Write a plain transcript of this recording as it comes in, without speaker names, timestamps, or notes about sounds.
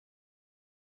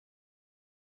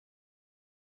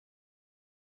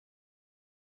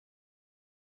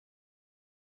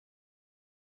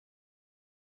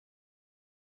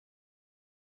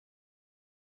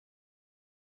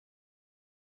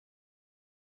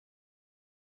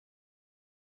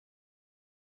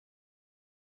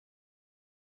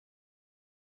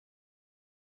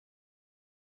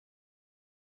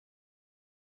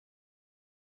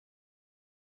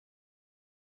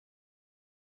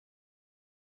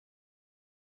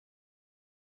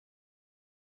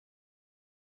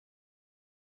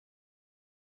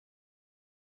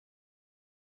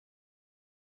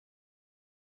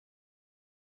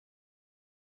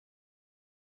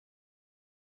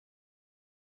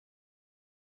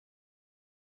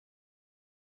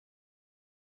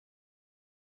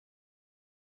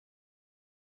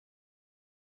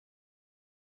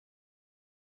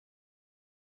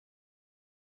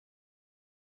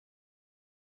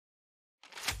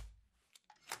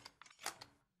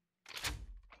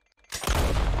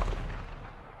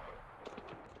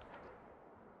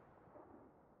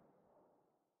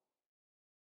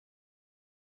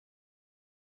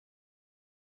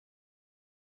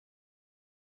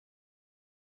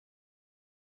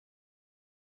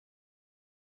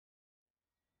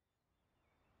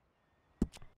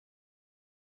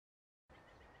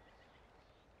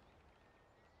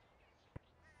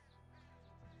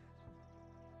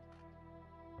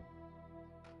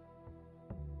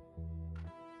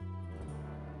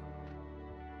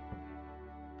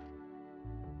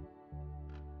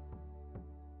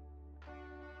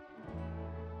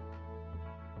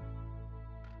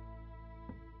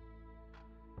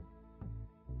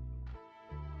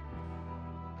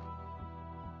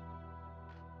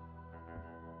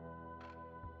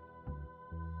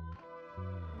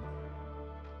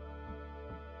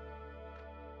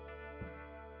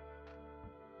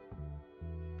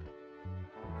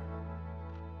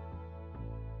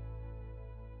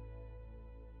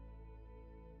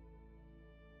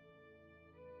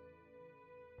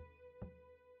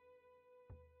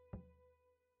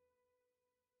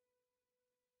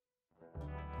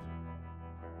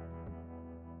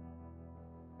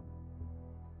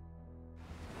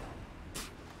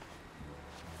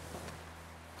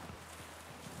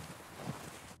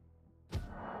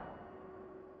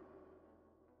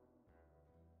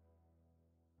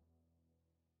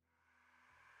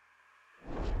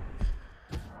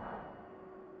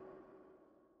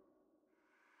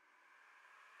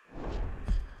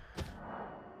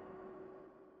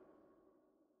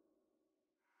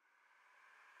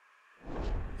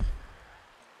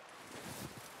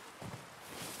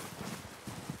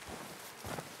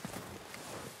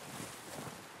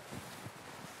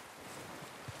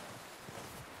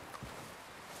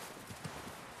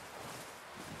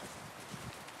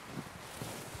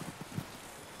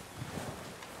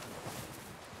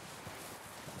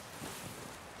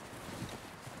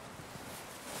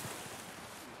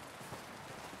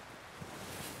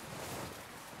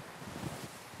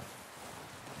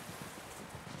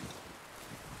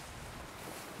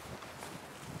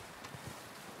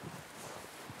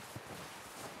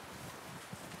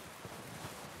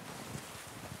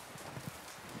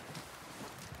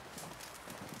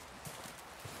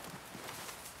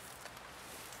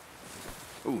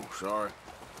Ooh, sorry.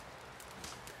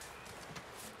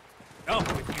 Up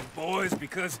with you boys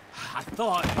because I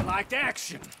thought you liked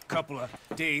action. Couple of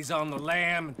days on the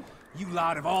lam, and you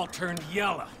lot have all turned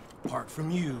yellow. Apart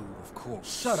from you, of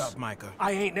course. Shut up, Micah.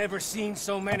 I ain't never seen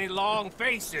so many long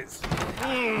faces.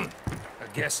 I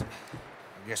guess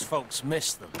folks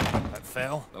miss them. That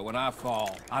fell. But when I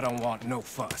fall, I don't want no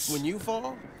fuss. When you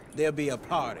fall, There'll be a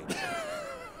party.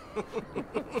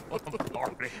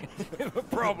 party.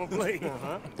 Probably.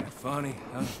 That funny,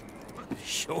 huh?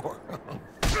 Sure.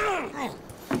 I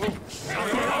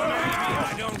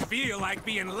don't feel like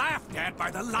being laughed at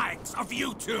by the likes of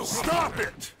you two. Stop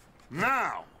it!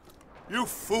 Now! You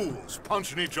fools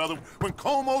punching each other when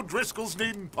Colm O'Driscoll's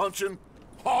needing punching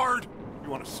hard. You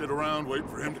want to sit around waiting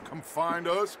for him to come find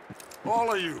us?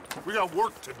 All of you, we got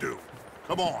work to do.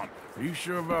 Come on. Are you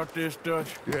sure about this,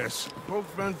 Dutch? Yes.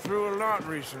 Folks been through a lot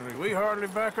recently. We hardly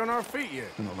back on our feet yet.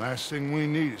 And the last thing we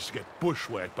need is to get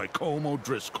bushwhacked by Colm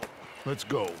O'Driscoll. Let's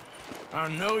go. I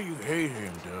know you hate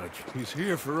him, Dutch. He's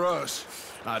here for us.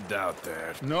 I doubt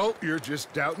that. No, you're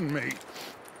just doubting me.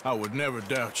 I would never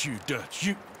doubt you, Dutch.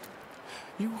 You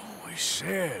always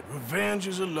said revenge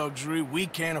is a luxury we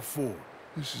can't afford.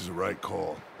 This is the right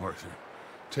call, Arthur.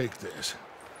 Take this.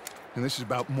 And this is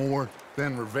about more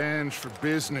than revenge for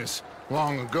business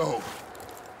long ago.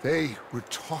 They were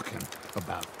talking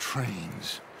about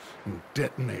trains and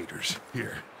detonators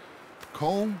here.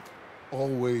 Colm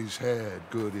always had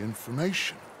good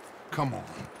information. Come on.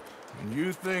 And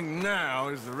you think now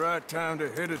is the right time to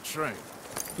hit a train?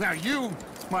 Now you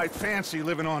might fancy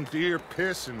living on deer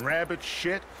piss and rabbit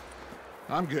shit.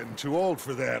 I'm getting too old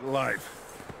for that life.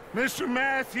 Mr.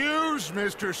 Matthews,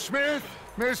 Mr. Smith,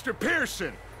 Mr.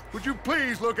 Pearson, would you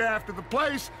please look after the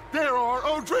place? There are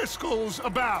O'Driscolls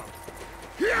about.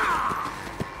 Yeah!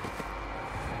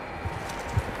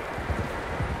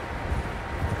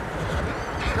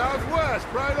 Southwest,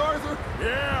 right, Arthur?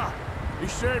 Yeah. He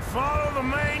said follow the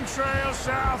main trail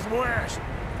southwest.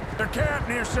 They're camped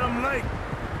near some lake.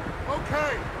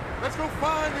 Okay, let's go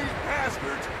find these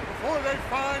bastards before they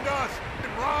find us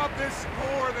and rob this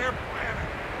core of their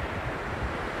planet.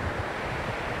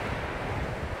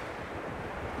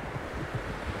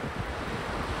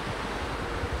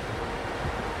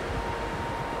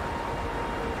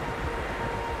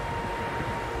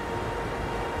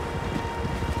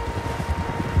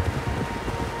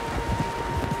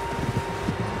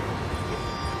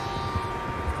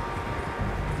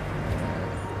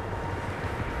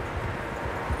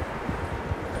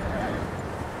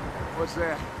 What's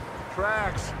that?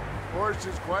 Tracks.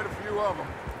 Horses, quite a few of them.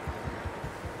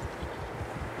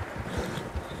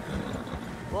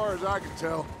 As far as I can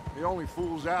tell, the only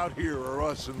fools out here are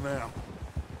us and them.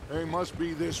 They must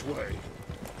be this way.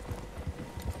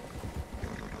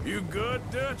 You good,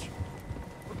 Dutch?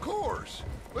 Of course.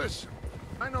 Listen,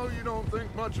 I know you don't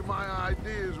think much of my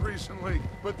ideas recently,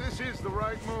 but this is the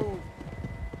right move.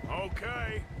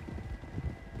 Okay.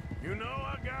 You know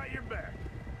I got your back.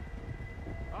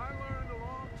 I learned a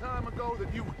long time ago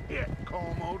that you hit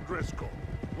Colm O'Driscoll.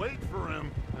 Wait for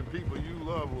him, and people you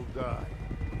love will die.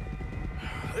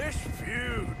 This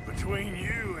feud between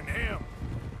you and him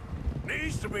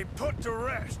needs to be put to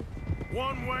rest,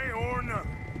 one way or another.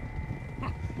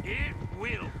 It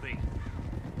will be.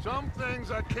 Some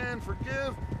things I can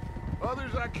forgive,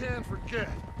 others I can't forget.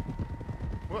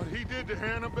 What he did to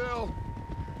Annabelle,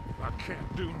 I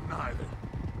can't do neither.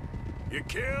 You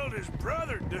killed his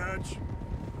brother, Dutch.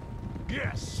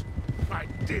 Yes, I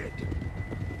did.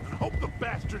 And I hope the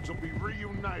bastards will be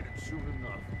reunited soon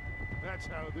enough. That's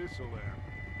how this'll end.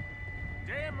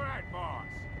 Damn right, boss.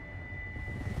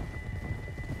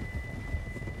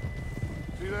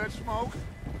 See that smoke?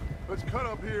 Let's cut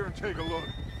up here and take a look.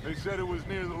 They said it was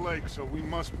near the lake, so we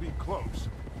must be close.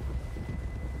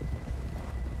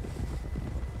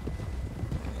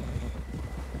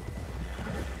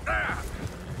 Ah!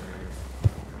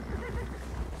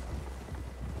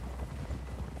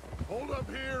 Hold up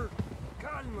here.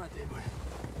 Cálmate.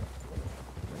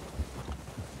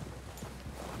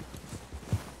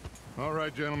 All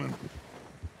right, gentlemen.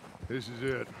 This is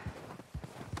it.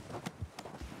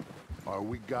 Are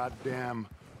we goddamn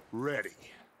ready?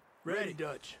 Ready,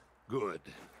 Dutch. Good.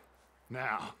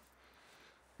 Now,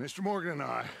 Mr. Morgan and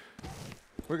I,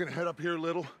 we're gonna head up here a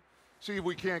little, see if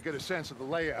we can't get a sense of the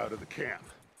layout of the camp.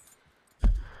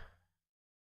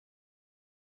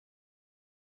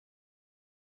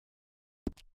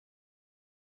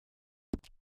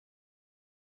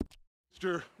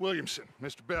 Mr. Williamson,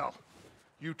 Mr. Bell,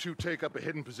 you two take up a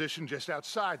hidden position just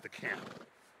outside the camp.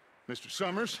 Mr.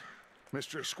 Summers,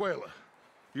 Mr. Escuela,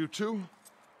 you two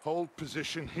hold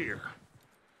position here.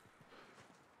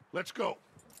 Let's go.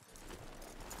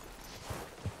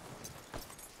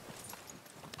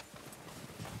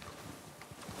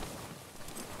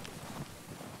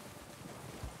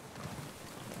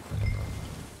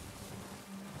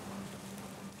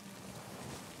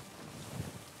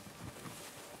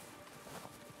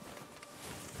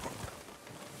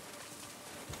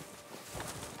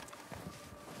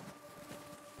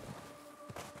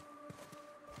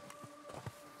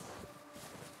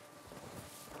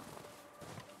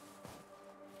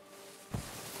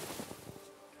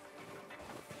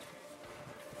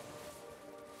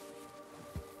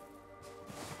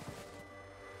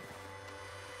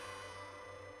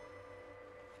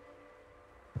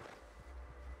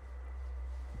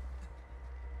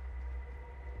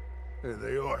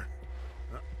 There they are.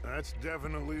 That's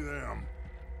definitely them.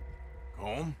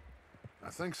 Home? I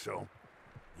think so.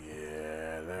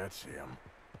 Yeah, that's him.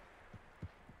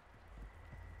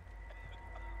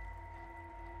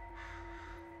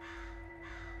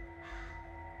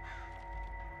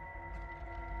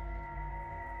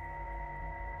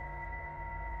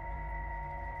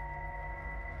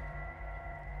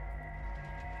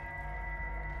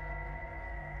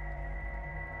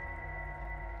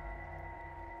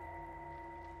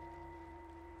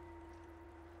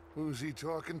 Who's he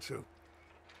talking to?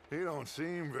 He don't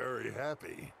seem very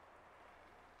happy.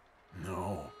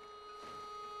 No.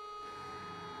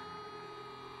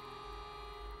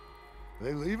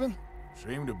 They leaving?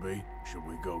 Seem to be. Should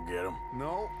we go get him?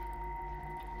 No.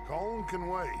 Colm can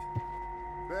wait.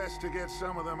 Best to get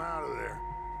some of them out of there.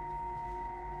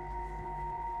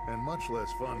 And much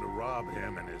less fun to rob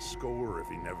him and his score if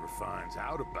he never finds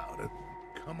out about it.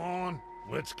 Come on,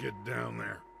 let's get down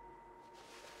there.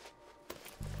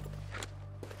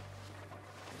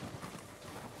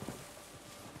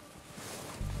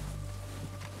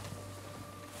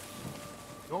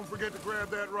 Don't forget to grab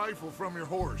that rifle from your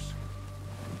horse.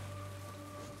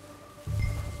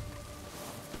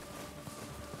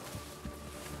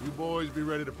 You boys be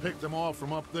ready to pick them off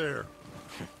from up there.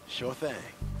 Sure thing.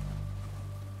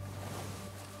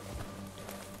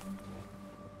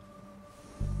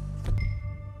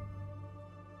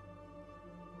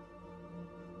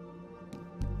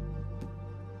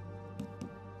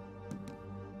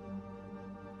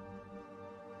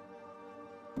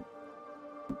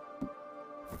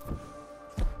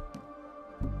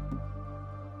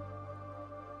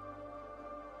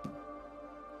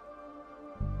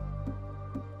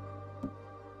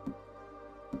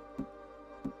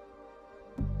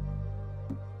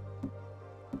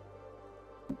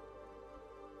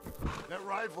 That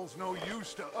rifle's no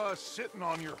use to us sitting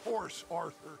on your horse,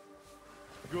 Arthur.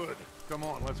 Good. Come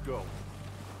on, let's go.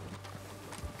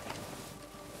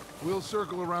 We'll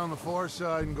circle around the far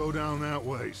side and go down that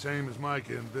way, same as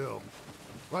Micah and Bill.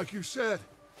 Like you said,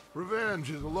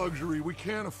 revenge is a luxury we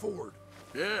can't afford.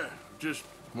 Yeah, just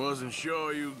wasn't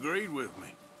sure you agreed with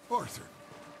me. Arthur.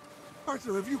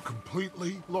 Arthur, have you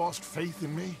completely lost faith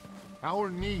in me? Our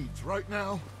needs right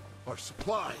now are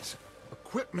supplies,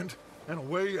 equipment, and a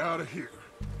way out of here.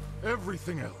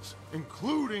 Everything else,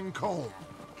 including Colm,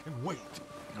 can wait.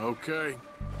 Okay.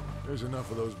 There's enough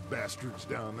of those bastards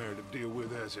down there to deal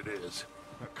with as it is.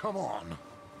 Now, come on.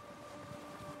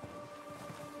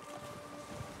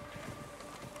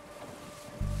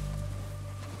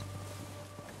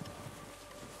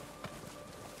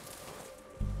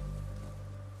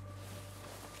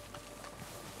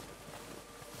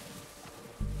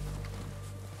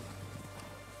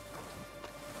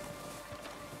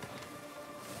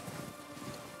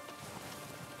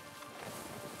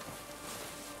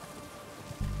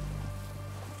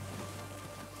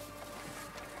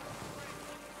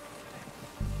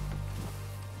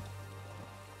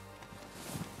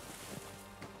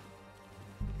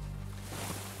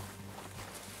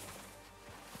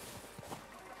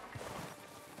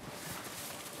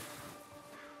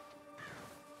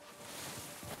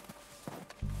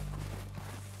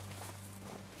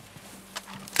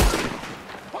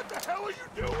 What the hell are you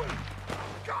doing?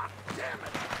 God damn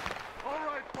it! All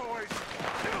right, boys.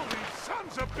 Kill these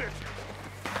sons of bitches!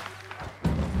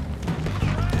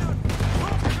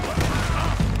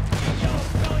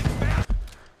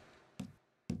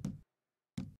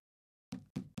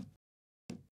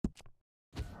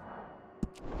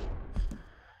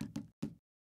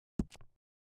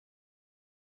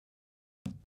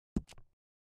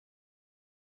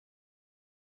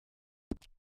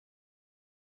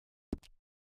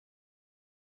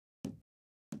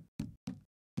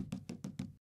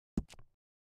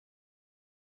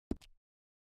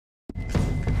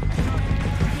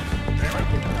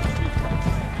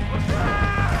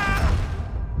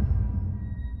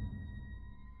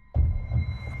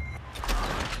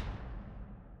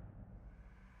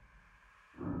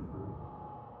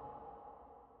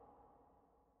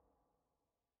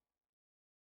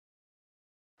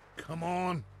 Come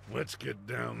on, let's get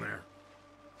down there.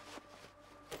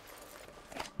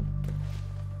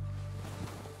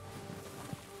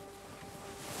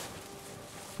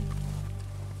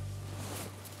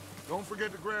 Don't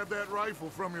forget to grab that rifle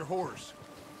from your horse.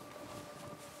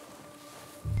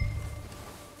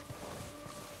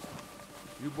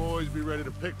 You boys be ready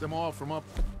to pick them off from up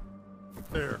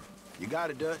there. You got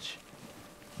it, Dutch.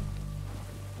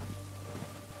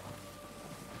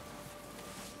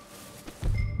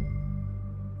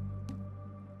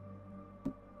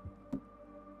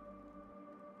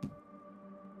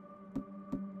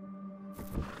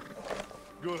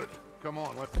 Good. Come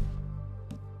on, let's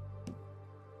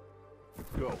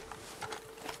go.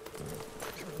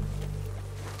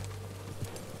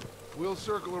 We'll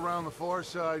circle around the far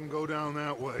side and go down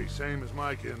that way, same as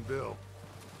Micah and Bill.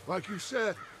 Like you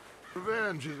said,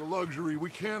 revenge is a luxury we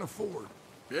can't afford.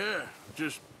 Yeah,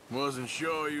 just wasn't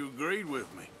sure you agreed with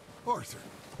me. Arthur.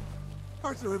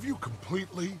 Arthur, have you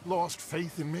completely lost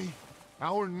faith in me?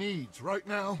 Our needs right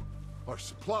now are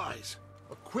supplies,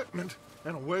 equipment,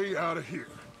 and a way out of here.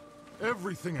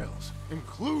 Everything else,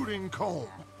 including Colm,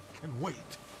 can wait.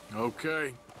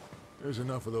 Okay. There's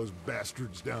enough of those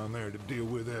bastards down there to deal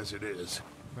with as it is.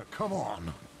 Now, come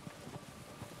on.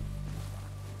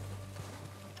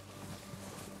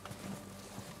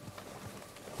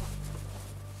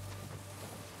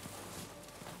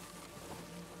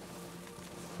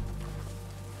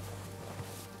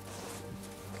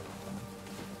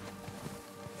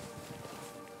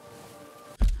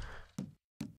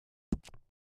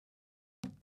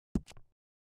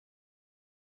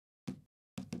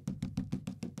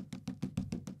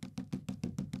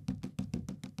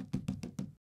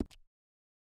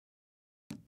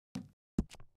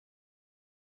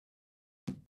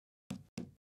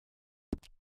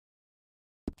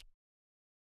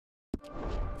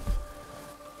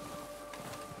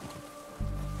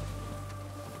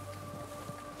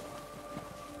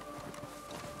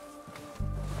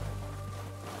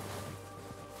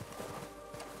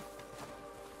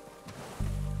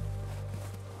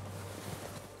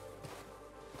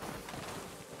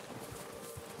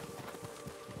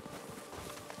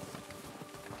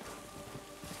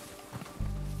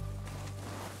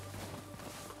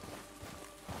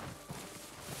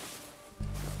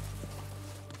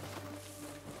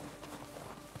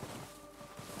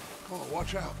 Oh,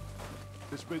 watch out.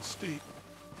 This bit's steep.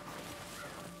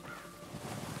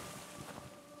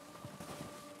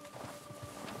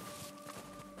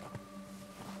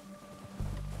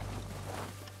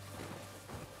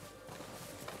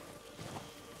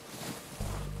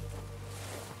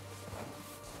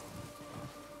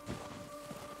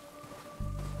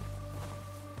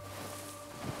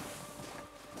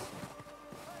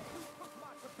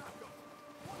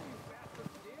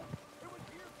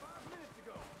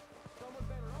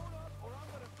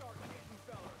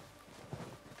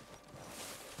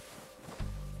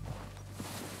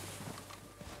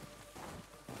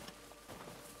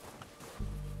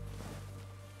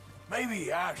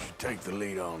 Maybe I should take the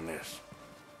lead on this.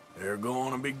 They're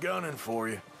going to be gunning for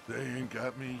you. They ain't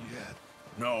got me yet.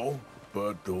 No,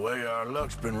 but the way our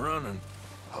luck's been running...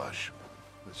 Hush.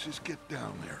 Let's just get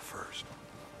down there first.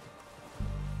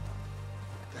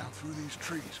 Down through these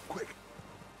trees, quick.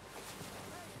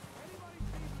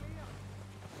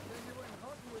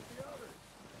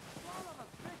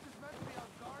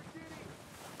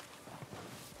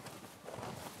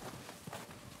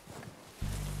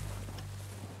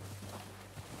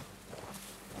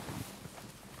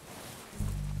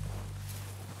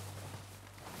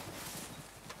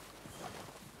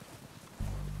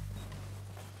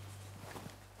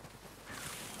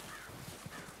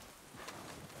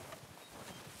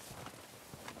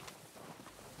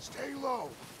 Stay low.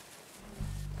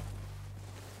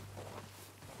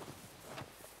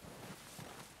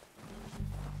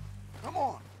 Come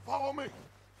on, follow me.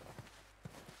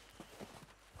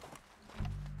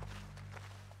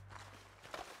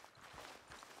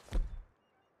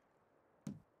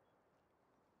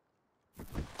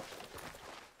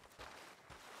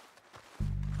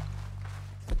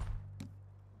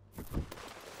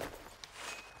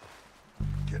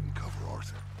 Get in cover,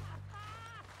 Arthur.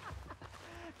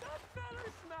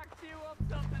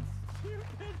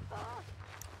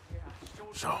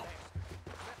 So,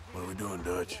 what are we doing,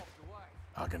 Dutch?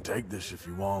 I can take this if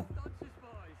you want.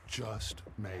 Just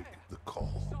make the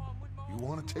call. You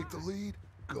want to take the lead?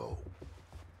 Go.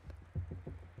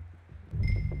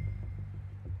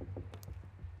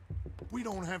 We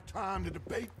don't have time to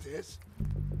debate this.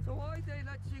 So why'd they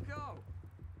let you go?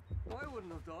 I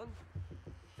wouldn't have done.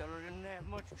 They didn't have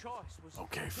much choice. Was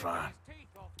Okay, fine.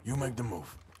 You make the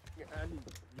move. And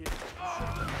you...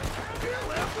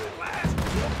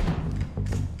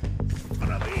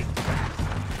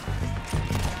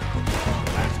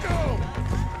 Let's go!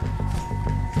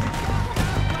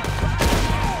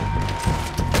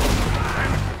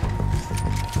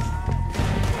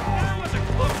 That was a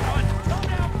close one! Come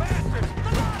down, bastards!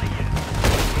 Come on,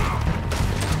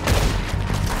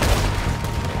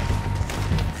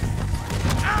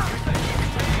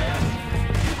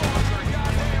 you boys are a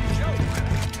goddamn joke!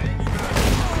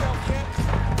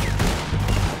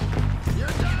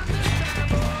 You're done this time,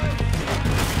 boy!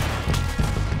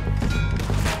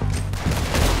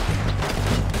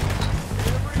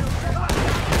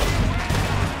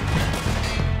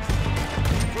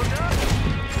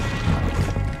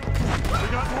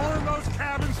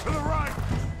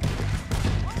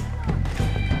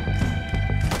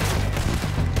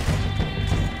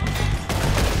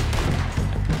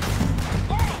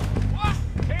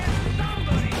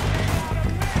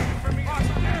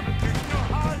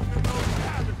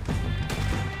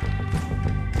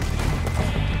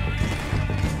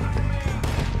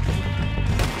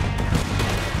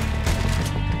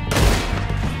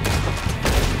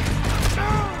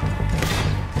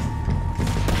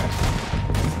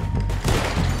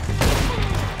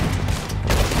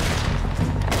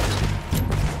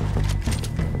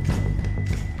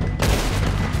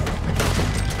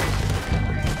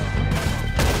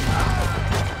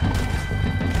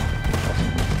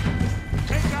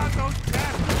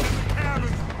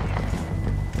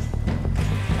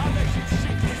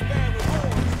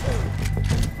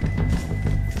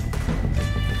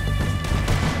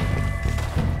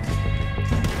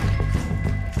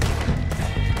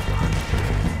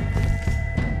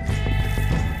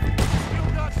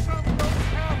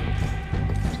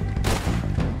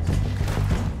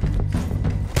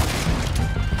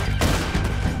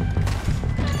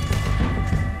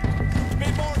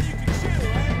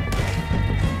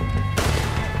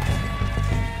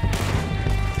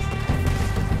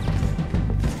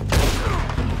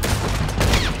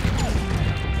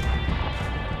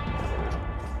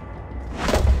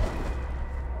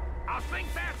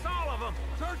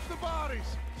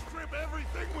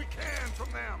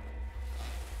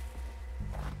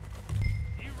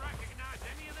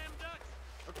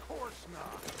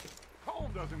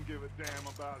 doesn't give a damn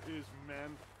about his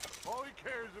men. All he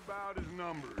cares about is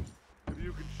numbers. If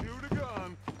you can shoot a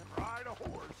gun, ride a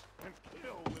horse, and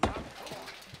kill without thought,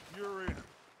 you're in.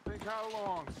 Think how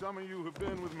long some of you have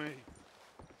been with me.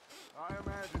 I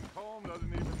imagine Colm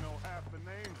doesn't even know half the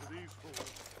names of these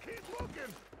fools. Keep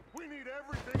looking! We need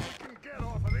everything we can get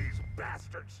off of these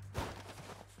bastards!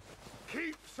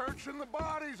 Keep searching the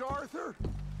bodies, Arthur!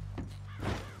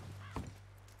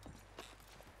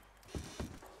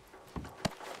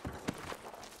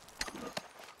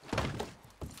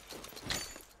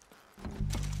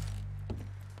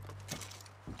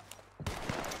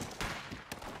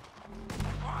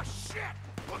 Oh, shit!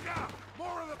 Look out!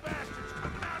 More of the bastards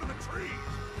coming out of the trees!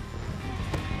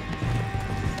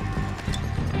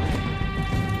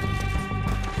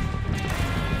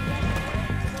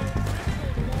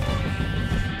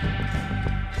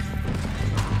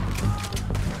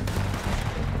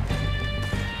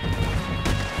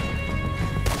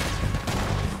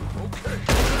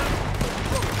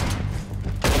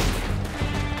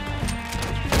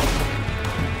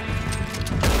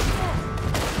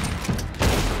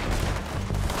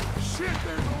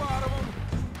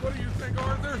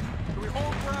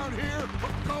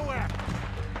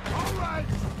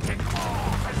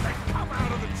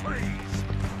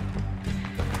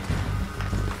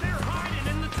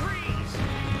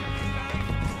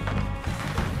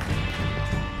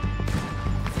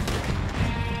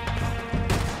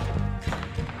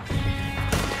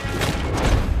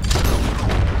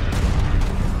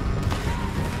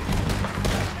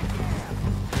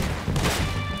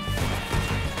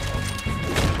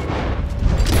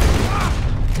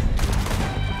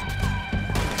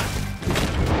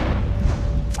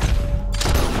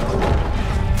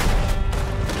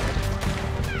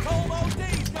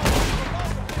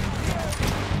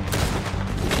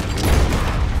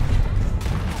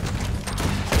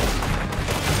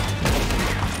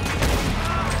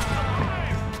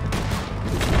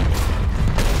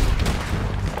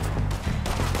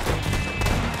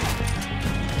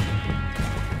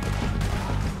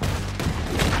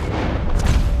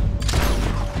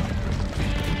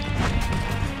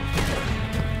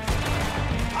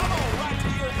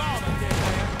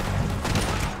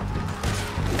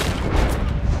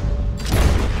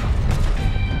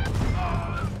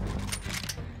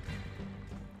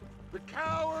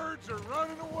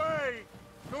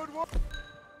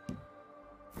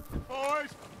 Boys,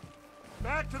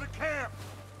 back to the camp.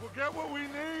 We'll get what we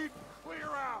need, clear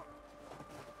out.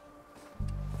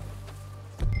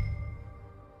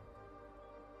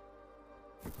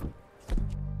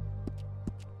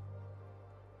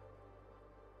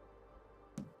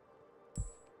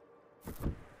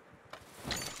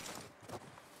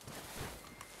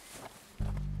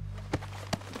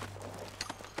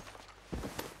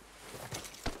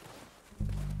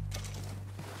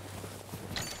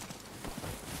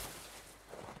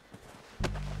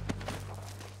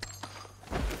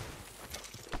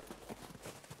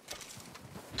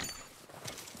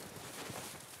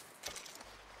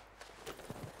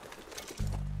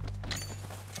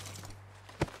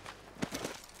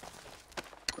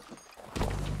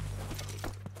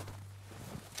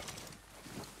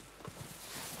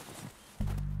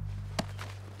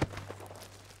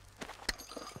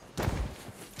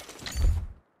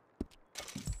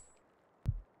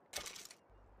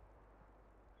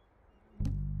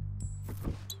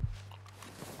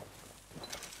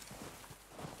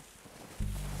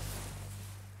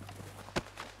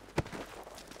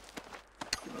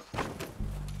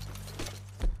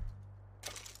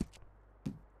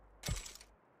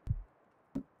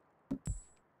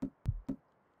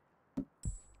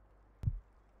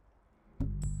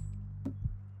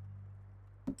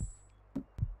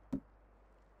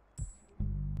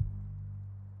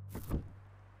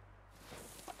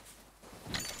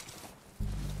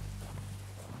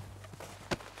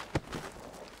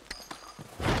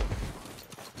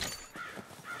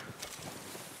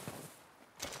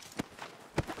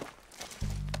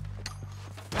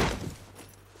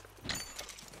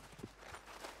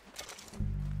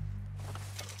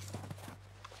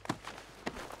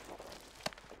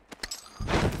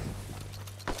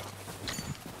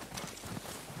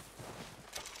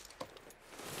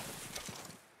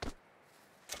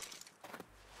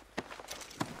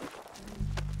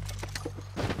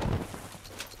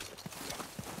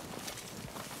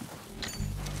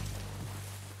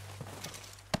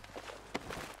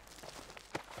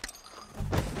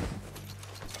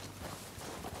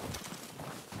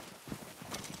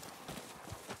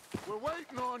 We're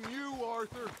waiting on you,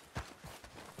 Arthur.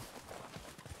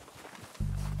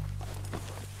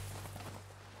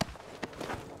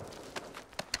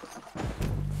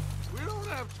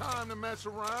 time to mess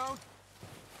around.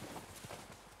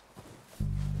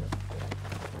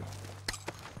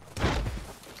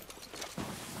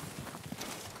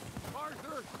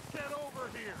 Arthur, get over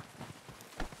here!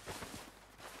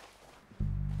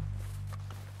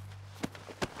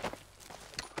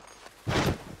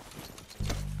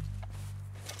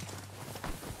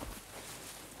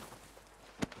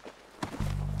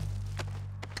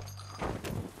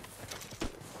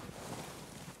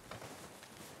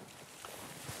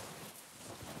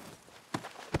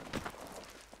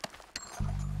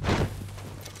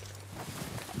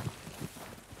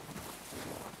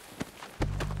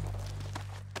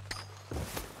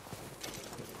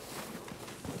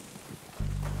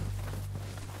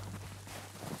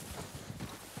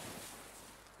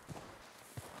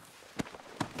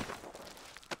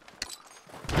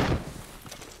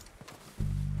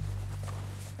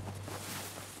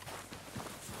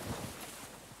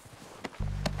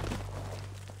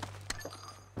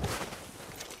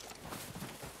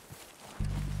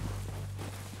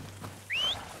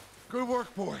 Good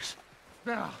work, boys.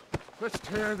 Now, let's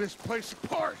tear this place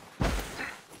apart.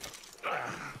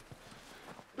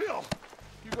 Bill,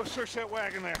 you go search that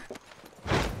wagon there.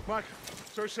 Mike,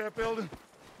 search that building.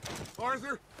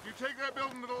 Arthur, you take that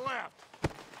building to the left.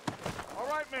 All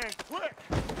right, man, quick!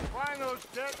 Find those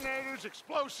detonators,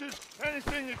 explosives,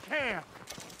 anything you can.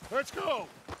 Let's go!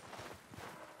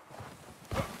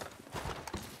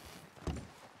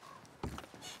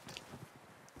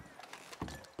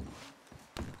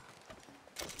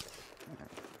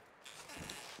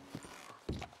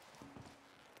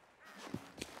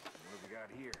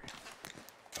 Here.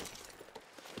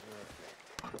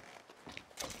 Perfect.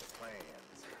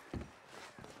 Plans.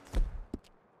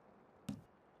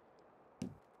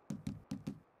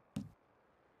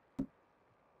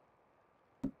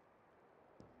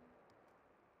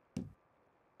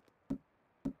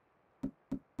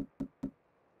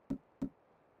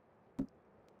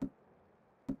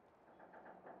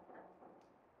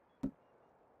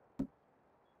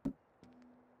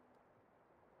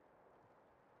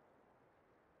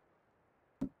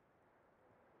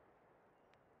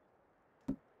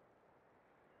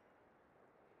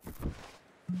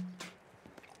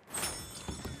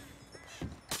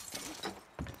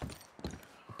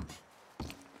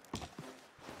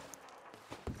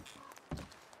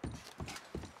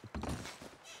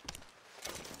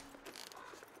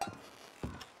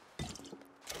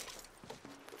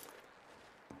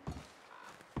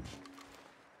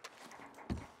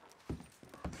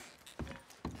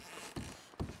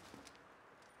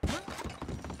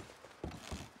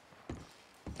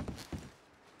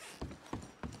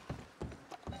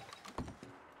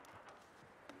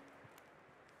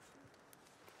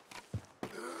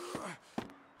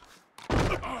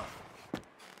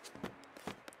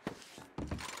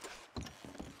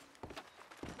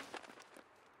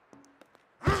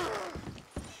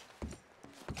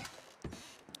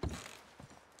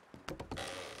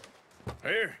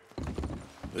 Here.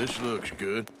 This looks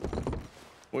good.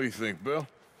 What do you think, Bill?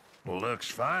 Looks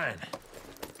fine.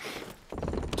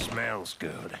 Smells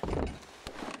good.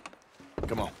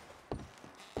 Come on.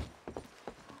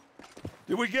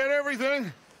 Did we get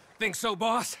everything? Think so,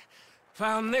 boss?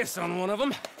 Found this on one of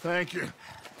them. Thank you.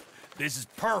 This is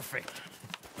perfect.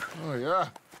 Oh, yeah?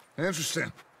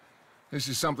 Interesting. This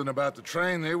is something about the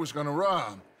train they was gonna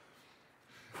rob.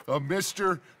 A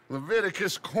Mr.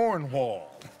 Leviticus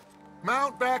Cornwall.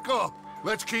 Mount back up.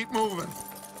 Let's keep moving.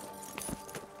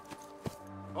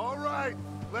 All right,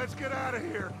 let's get out of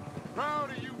here. Proud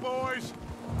of you boys.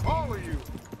 All of you.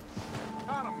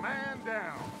 Got a man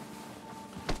down.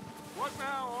 What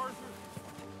now, Arthur?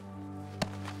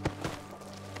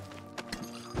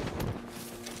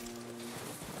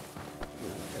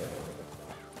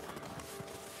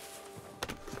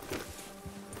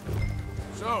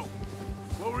 So,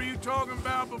 what were you talking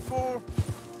about before?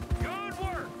 Good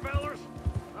work, fellas.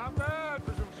 Not bad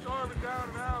for some starving down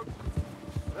and out.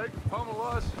 They can pummel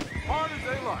us hard as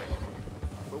they like.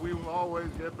 But we will always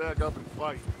get back up and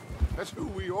fight. That's who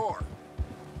we are.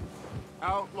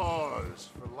 Outlaws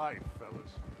for life,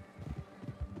 fellas.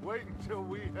 Wait until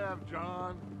we have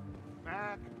John,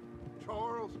 Mac,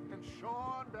 Charles, and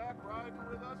Sean back riding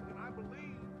with us, and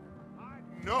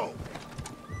I know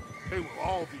they will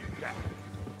all be back.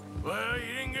 Well,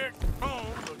 you didn't get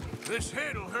home, but this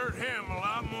hit'll hurt him a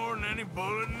lot more than any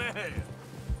bullet in the head.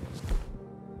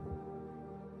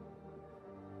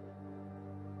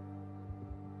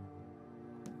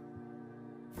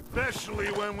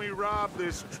 Especially when we rob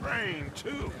this train,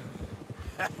 too.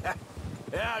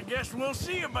 Yeah, I guess we'll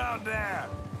see about that.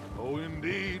 Oh,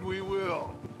 indeed we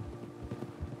will.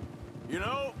 You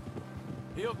know,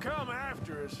 He'll come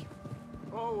after us.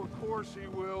 Oh, of course he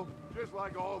will, just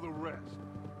like all the rest.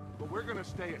 But we're gonna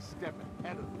stay a step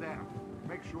ahead of them.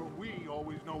 Make sure we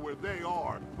always know where they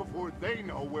are before they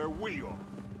know where we are.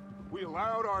 We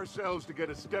allowed ourselves to get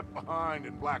a step behind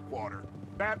in Blackwater.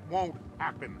 That won't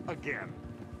happen again.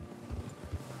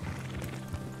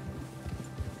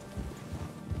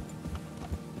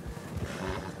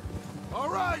 All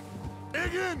right,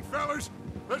 dig in, fellas.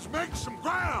 Let's make some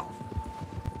ground.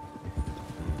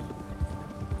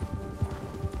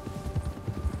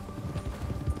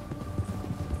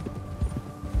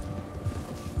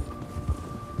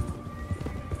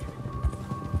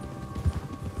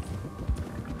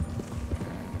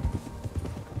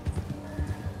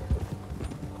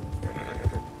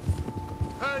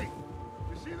 Hey,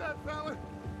 you see that fella?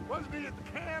 Wasn't he at the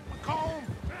camp with Colm?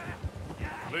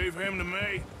 Leave him to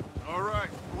me. All right,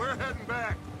 we're heading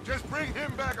back. Just bring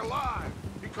him back alive.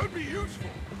 He could be useful.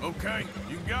 Okay,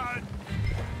 you got it.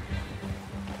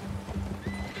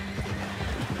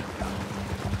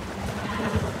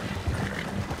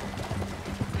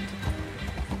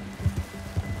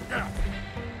 Yeah.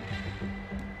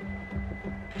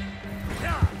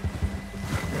 Yeah.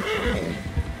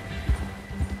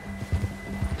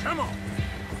 Come on.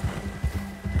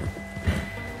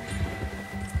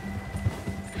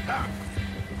 Ah.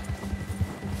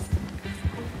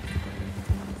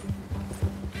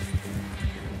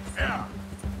 Yeah.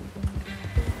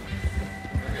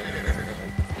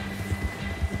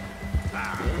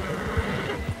 Ah.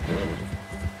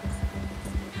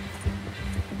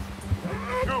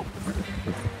 Go.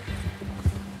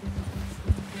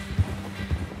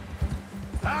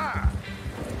 Ah.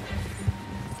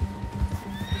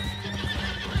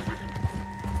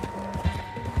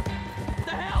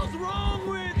 The hell's wrong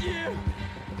with you?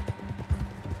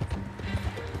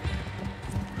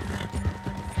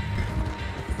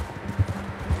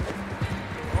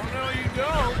 Oh, no, you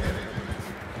don't.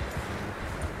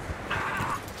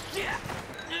 Shit!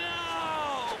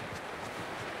 No!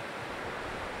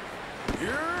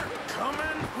 You're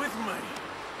coming with me.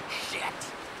 Shit!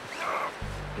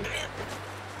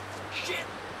 Shit!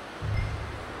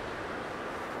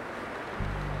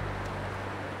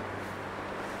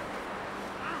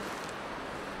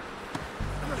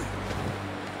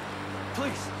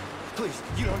 Please, please,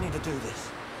 you don't need to do this.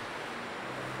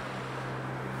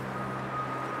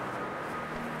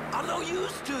 I'm no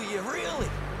use to you, really.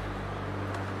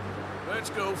 Let's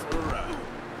go for a ride.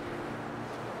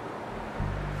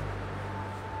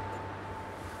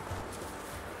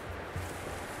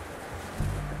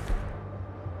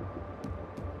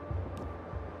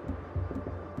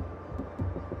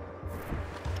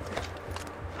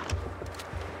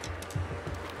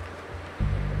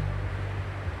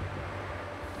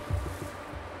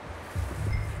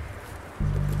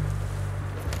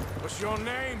 What's your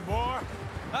name, boy?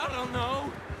 I don't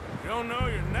know. You don't know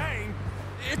your name?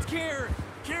 It's Kieran.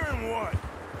 Kieran what?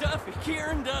 Duffy.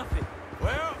 Kieran Duffy.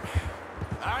 Well,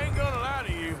 I ain't gonna lie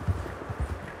to you.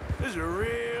 This is a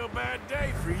real bad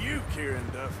day for you, Kieran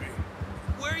Duffy.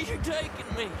 Where are you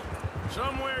taking me?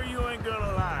 Somewhere you ain't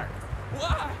gonna like.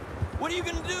 Why? What are you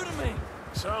gonna do to me?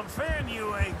 Something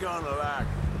you ain't gonna like.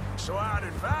 So I'd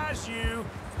advise you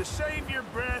to save your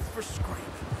breath for screaming.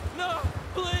 No,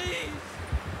 please.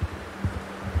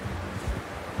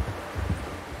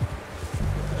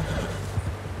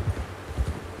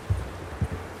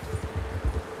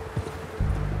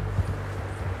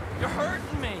 You're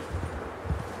hurting me.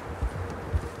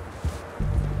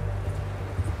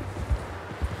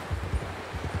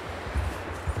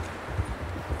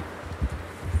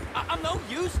 I'm no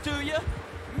use to you.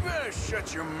 You better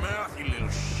shut your mouth, you little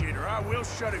shit, or I will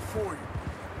shut it for you.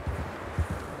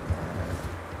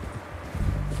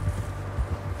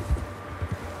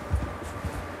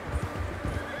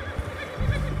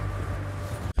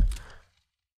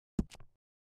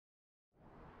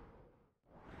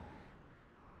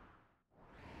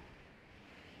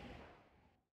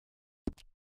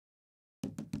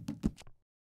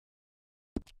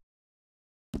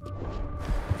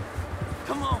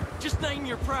 Come on, just name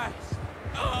your price.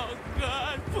 Oh,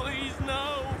 God, please,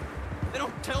 no. They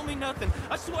don't tell me nothing,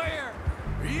 I swear.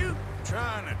 Are you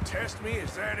trying to test me?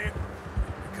 Is that it?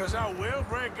 Because I will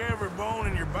break every bone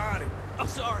in your body. I'm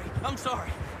sorry,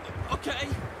 okay?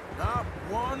 Not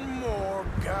one more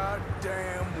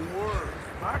goddamn word.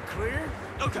 Am I clear?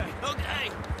 Okay.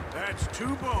 That's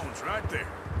 2 bones right there.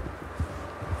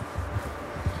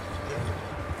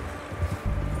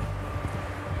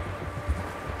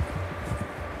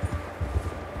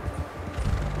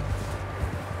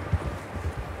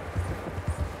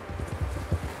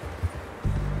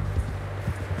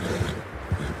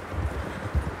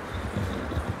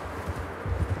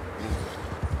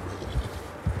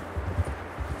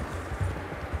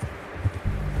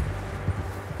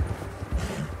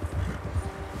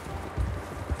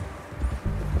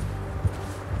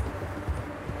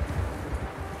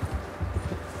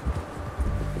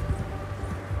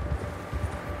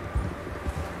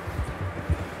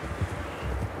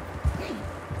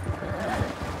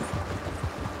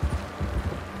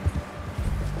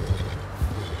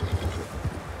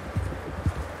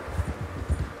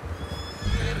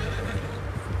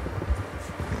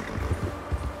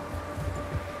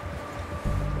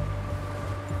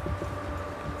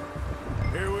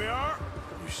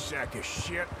 sack of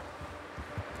shit.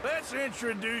 Let's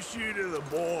introduce you to the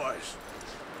boys.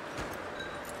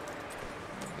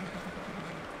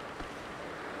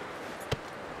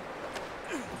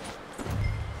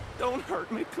 Don't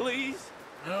hurt me, please.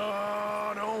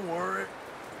 No, don't worry.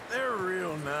 They're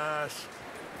real nice.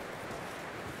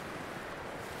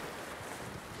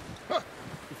 Huh.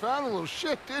 You found a little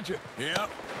shit, did you? Yep.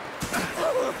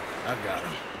 I got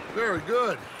him. Very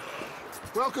good.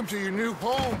 Welcome to your new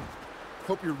home.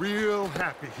 Hope you're real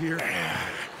happy here.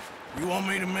 You want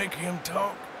me to make him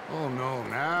talk? Oh, no,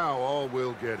 now all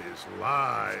we'll get is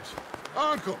lies.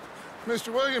 Uncle,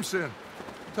 Mr. Williamson,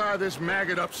 tie this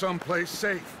maggot up someplace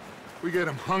safe. We get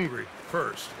him hungry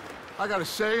first. I got a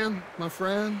saying, my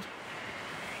friend.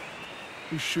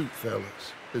 We shoot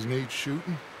fellas as need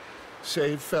shooting,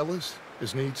 save fellas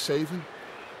as need saving,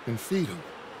 and feed 'em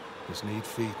as need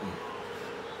feeding.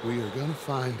 We are gonna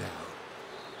find out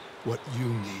what you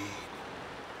need.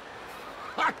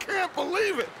 I can't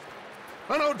believe it!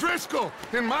 An O'Driscoll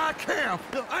in my camp!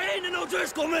 I ain't an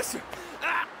O'Driscoll, mister!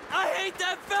 I hate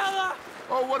that fella!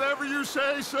 Oh, whatever you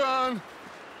say, son.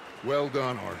 Well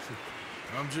done, Arthur.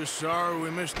 I'm just sorry we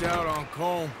missed out on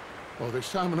Colm. Oh, there's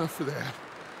time enough for that.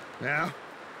 Now,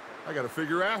 I gotta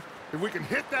figure out if we can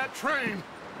hit that train.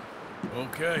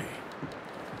 Okay.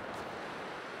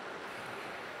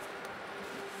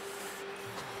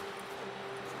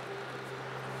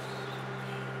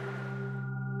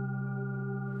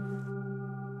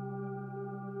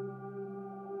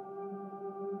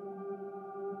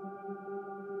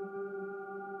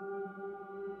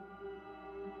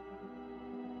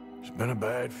 It's been a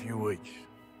bad few weeks,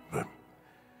 but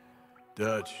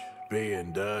Dutch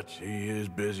being Dutch, he is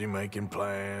busy making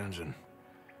plans, and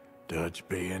Dutch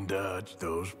being Dutch,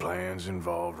 those plans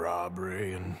involve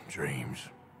robbery and dreams.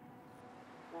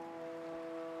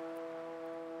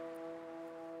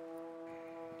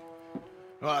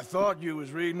 Well, I thought you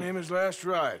was reading him his last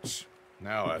rites.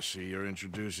 Now I see you're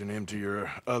introducing him to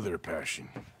your other passion.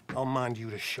 I'll mind you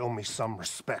to show me some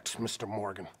respect, Mr.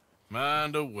 Morgan.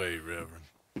 Mind away, Reverend.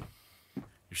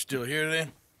 You still here,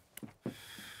 then?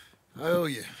 I owe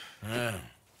you. Yeah.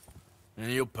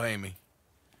 And you'll pay me.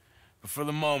 But for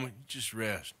the moment, just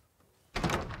rest.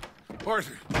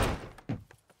 Arthur,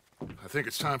 I think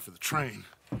it's time for the train.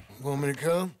 Want me to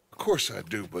come? Of course I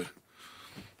do, but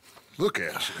look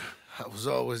at you. I was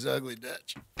always ugly,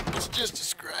 Dutch. It's just a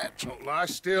scratch. Don't lie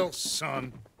still,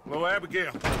 son. Hello,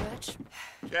 Abigail. Dutch,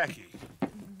 Jackie.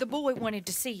 the boy wanted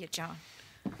to see you, John.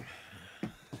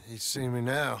 He's seen me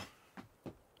now.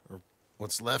 Or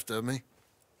what's left of me.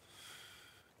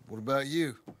 What about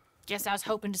you? Guess I was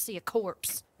hoping to see a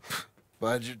corpse.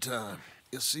 Bide your time.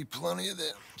 You'll see plenty of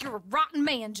them. You're a rotten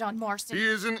man, John Marston. He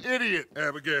is an idiot,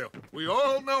 Abigail. We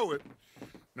all know it.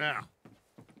 Now,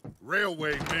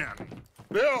 railway men.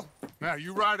 Bill, now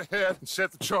you ride ahead and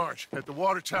set the charge at the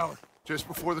water tower just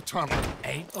before the tunnel.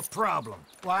 Ain't a problem.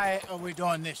 Why are we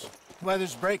doing this?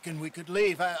 Weather's breaking, we could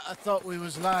leave. I thought we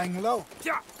was lying low.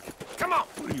 Yeah, come on.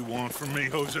 What do you want from me,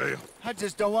 Hosea? I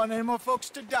just don't want any more folks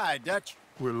to die, Dutch.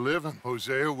 We're living,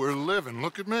 Hosea, we're living.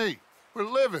 Look at me. We're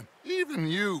living, even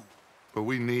you. But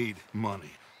we need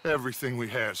money. Everything we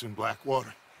has in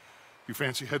Blackwater. You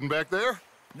fancy heading back there?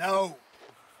 No.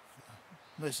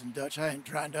 Listen, Dutch, I ain't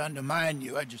trying to undermine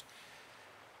you. I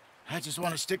just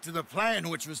want to stick to the plan,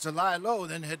 which was to lie low,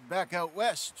 then head back out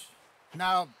west.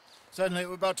 Now, suddenly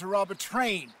we're about to rob a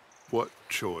train. What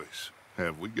choice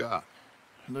have we got?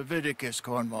 Leviticus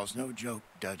Cornwall's no joke,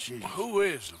 Dutch. Who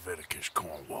is Leviticus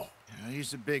Cornwall?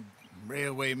 He's a big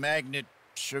railway magnate,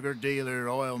 sugar dealer,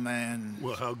 oil man.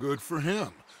 Well, how good for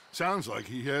him. Sounds like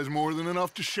he has more than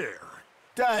enough to share.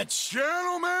 Dutch!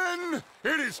 Gentlemen,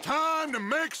 it is time to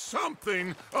make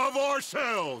something of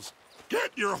ourselves.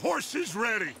 Get your horses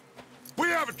ready. We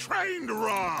have a train to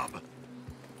rob.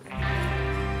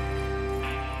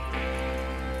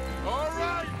 All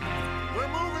right, we're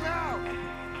moving out.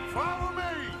 Follow me.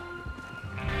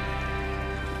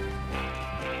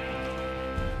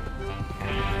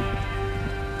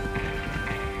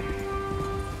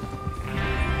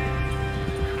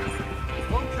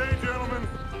 Okay, gentlemen,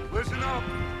 listen up,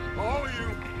 all of you.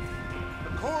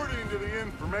 According to the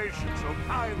information so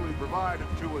kindly provided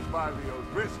to us by the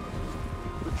O'Driscolls,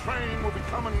 the train will be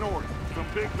coming north from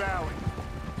Big Valley.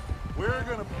 We're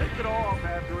gonna pick it off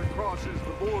after it crosses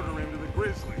the border into the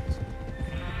Grizzlies.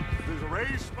 There's a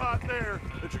raised spot there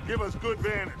that should give us good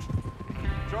vantage.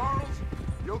 Charles,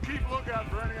 you'll keep lookout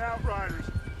for any outriders.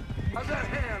 How's that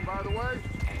hand, by the way?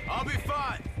 I'll be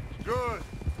fine. Good.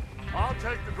 I'll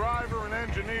take the driver and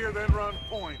engineer, then run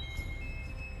point.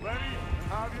 Lenny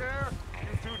and Javier,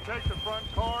 you two take the front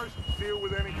cars, deal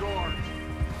with any guards.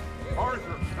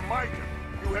 Arthur, Micah,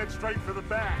 you head straight for the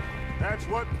back. That's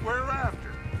what we're after.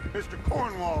 Mr.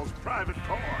 Cornwall's private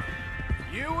car.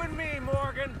 You and me,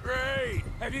 Morgan. Great!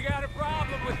 Have you got a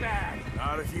problem with that?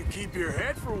 Not if you keep your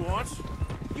head for once.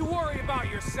 You worry about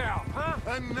yourself, huh?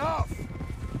 Enough!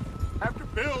 After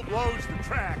Bill blows the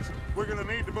tracks, we're gonna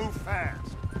need to move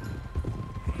fast.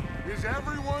 Is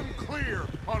everyone clear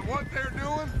on what they're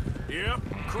doing? Yep.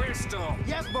 Crystal.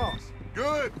 Yes, boss.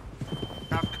 Good.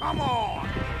 Now come on!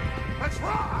 Let's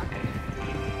ride!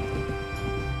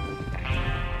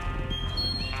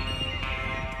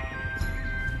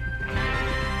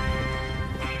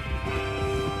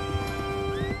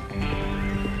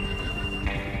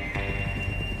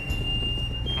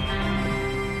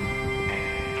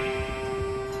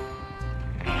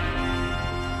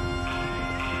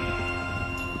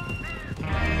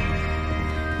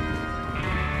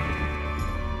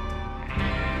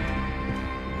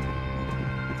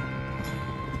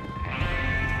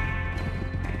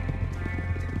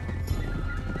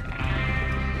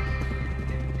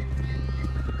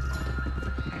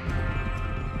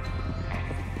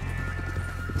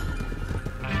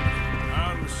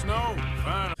 Out in the snow,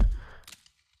 fine.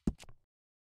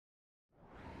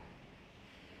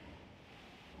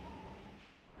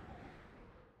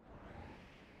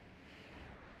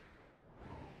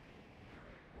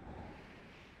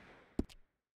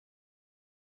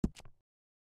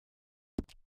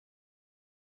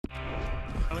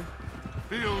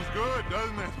 Feels good,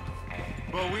 doesn't it?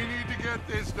 But we need to get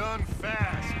this done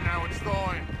fast. Now it's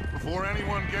thawing, before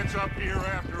anyone gets up here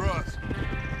after us.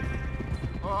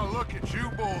 Oh, look at you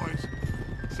boys.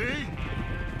 See?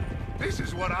 This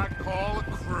is what I call a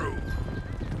crew.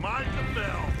 Micah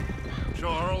Bell,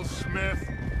 Charles Smith,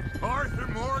 Arthur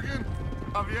Morgan,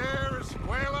 Javier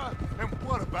Escuela, and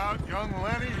what about young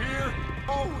Lenny here?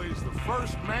 Always the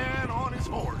first man on his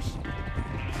horse.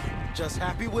 Just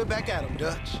happy we're back at him,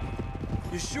 Dutch.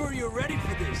 You sure you're ready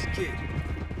for this, kid?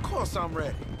 Of course I'm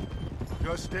ready.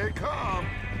 Just stay calm.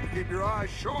 Keep your eyes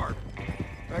sharp.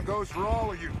 That goes for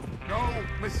all of you. No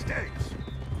mistakes.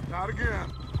 Not again.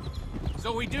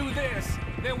 So we do this,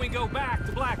 then we go back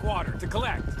to Blackwater to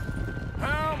collect.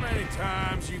 How many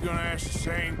times you gonna ask the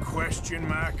same question,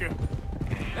 Micah?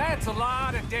 That's a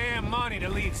lot of damn money to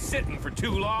leave sitting for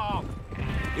too long.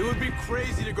 It would be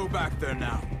crazy to go back there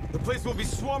now. The place will be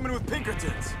swarming with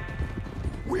Pinkertons.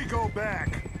 We go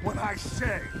back when I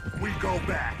say we go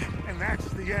back, and that's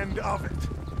the end of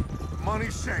it.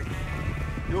 Money's safe.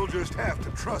 You'll just have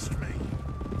to trust me.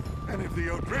 And if the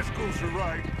O'Driscolls are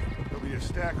right, there'll be a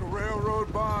stack of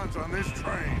railroad bonds on this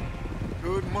train.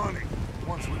 Good money,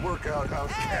 once we work out how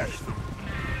to cash them.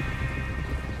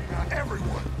 Now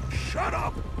everyone, shut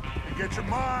up and get your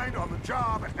mind on the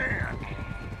job at hand.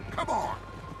 Come on.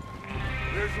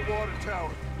 There's the water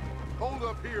tower. Hold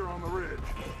up here on the ridge.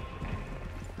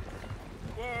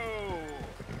 Whoa!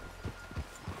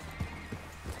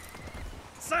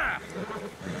 Sir!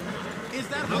 Is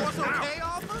that horse okay,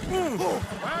 Arthur?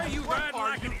 Why are you riding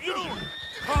like an idiot?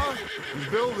 Huh? Is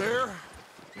Bill there?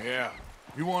 Yeah.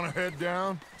 You want to head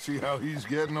down, see how he's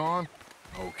getting on?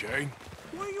 Okay.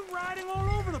 Why are you riding all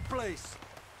over the place?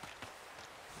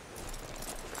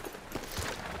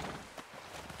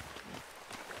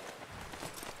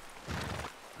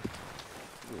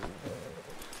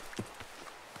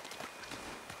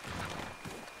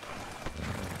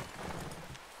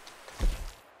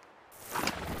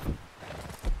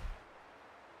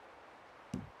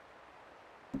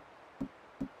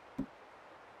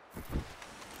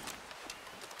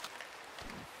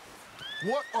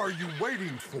 What are you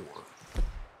waiting for?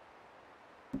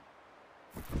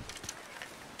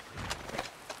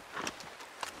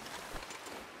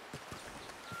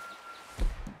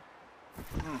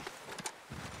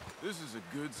 This is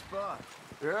a good spot.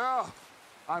 Yeah,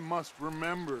 I must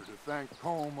remember to thank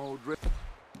Colm O'Driscoll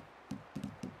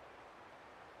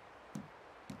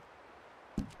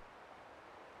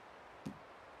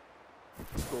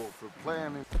for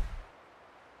planning it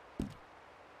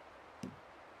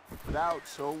out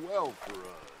so well for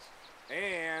us.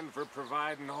 And for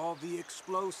providing all the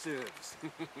explosives.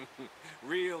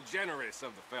 Real generous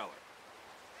of the feller.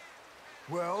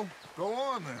 Well, go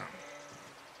on then.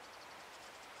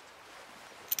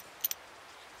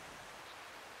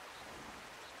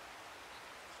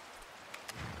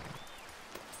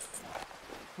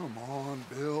 Come on,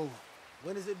 Bill.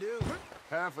 When does it due?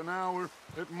 Half an hour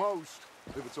at most,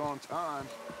 if it's on time.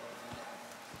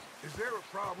 Is there a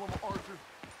problem, Arthur?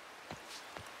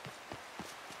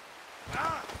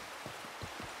 Ah!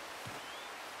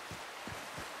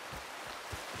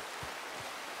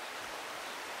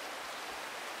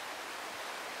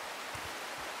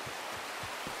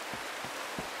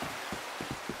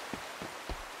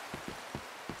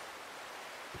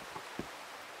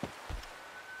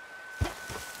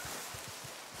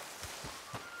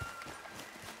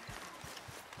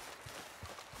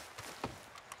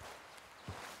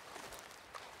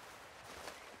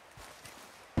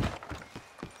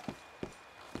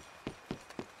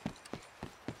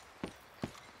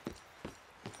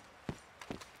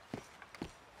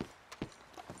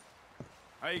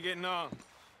 you getting on?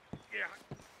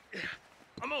 Yeah.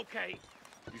 I'm okay.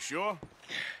 You sure?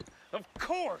 Of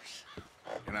course.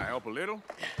 Can I help a little?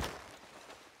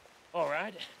 All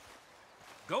right.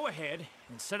 Go ahead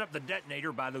and set up the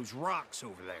detonator by those rocks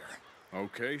over there.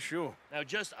 Okay, sure. Now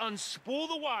just unspool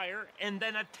the wire and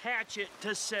then attach it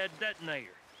to said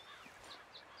detonator.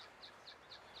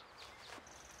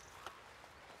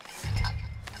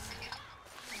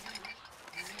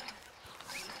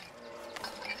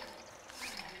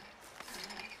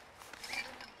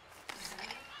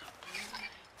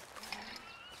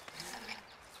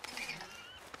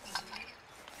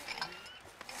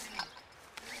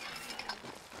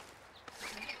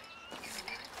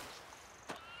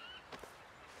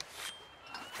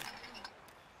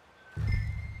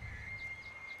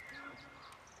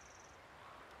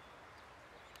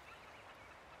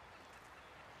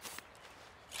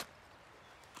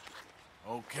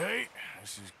 Okay,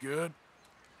 this is good.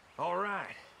 All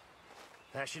right.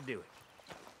 That should do it.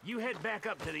 You head back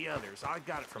up to the others. I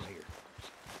got it from here.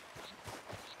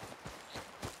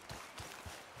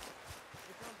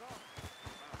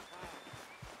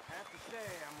 I have to say,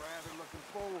 I'm rather looking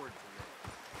forward to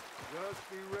this. Just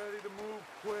be ready to move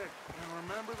quick, and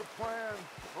remember the plan.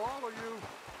 All of you,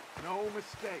 no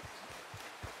mistakes.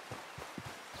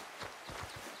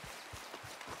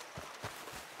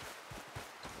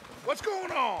 What's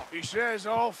going on? He says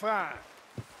all fine.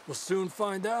 We'll soon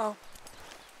find out.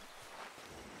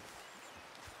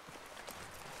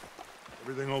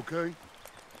 Everything okay?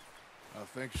 I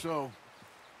think so.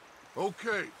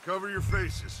 Okay, cover your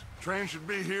faces. Train should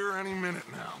be here any minute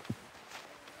now.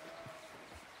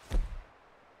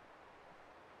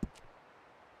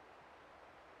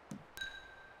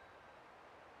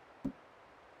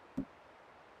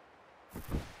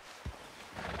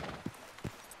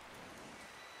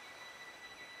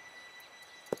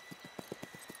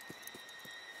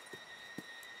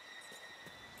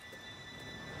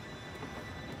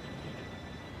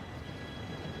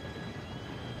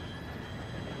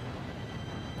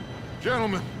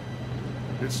 Gentlemen,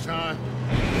 it's time.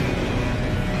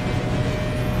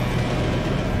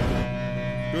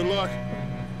 Good luck,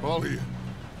 all of you.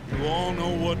 You all know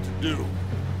what to do.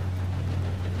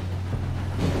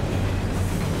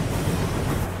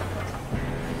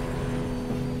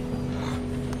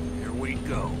 Here we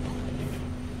go.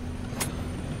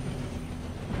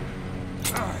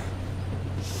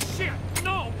 Shit!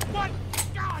 No! What?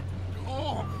 God!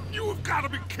 Oh, you have got to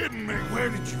be kidding me. Where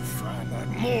did you find that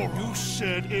moron? You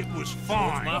said it was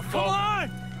fine. My Come fault.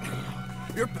 on!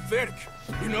 You're pathetic.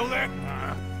 You know that?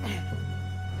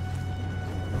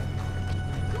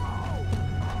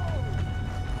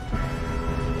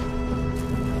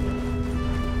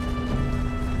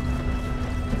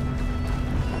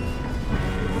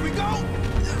 Here we go!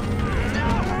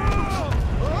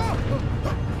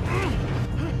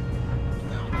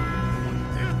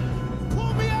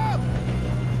 Pull me up!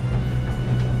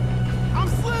 I'm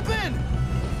slipping!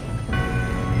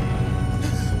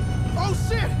 Oh,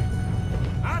 shit!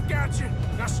 I've got you.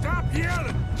 Now stop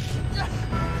yelling.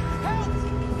 Help!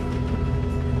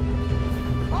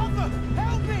 Arthur,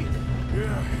 help me!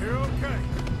 Yeah, you're okay.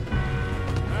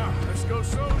 Now, let's go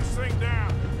slow this thing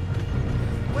down.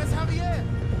 Where's Javier?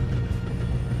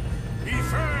 He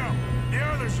fell. The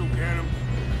others will get him.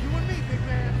 You and me, big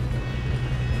man.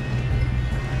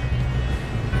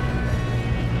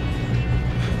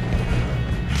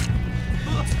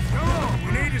 Come on,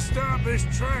 we need to stop this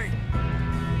train.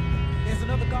 There's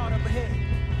another guard up ahead.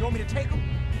 You want me to take him?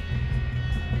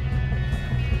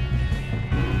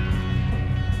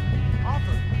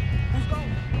 Arthur, who's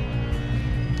going?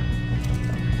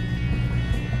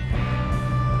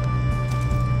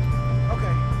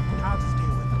 Okay, I'll just deal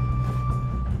with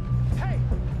it. Hey!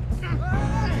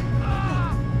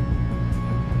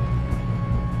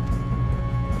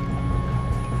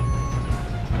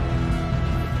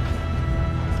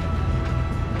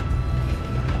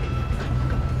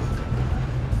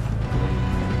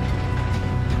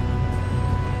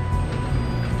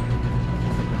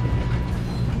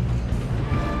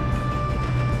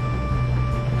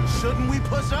 Shouldn't we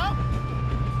push up?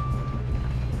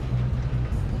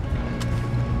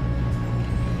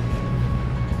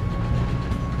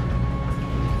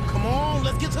 Come on,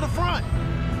 let's get to the front.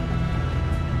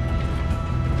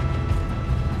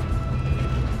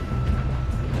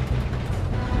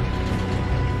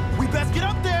 We best get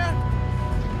up there.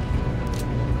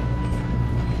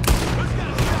 Let's get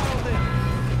a shot on them.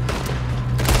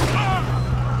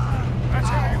 That's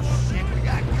Oh, shit, we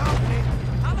got company.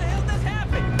 How the hell this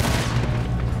happen?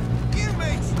 You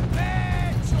made some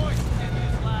bad choices in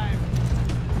this life.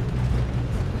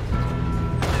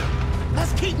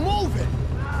 Let's keep Move it!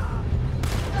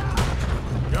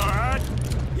 You all right?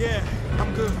 Yeah,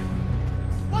 I'm good.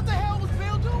 What the hell was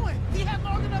Bill doing? He had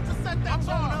long enough to set that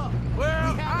car up.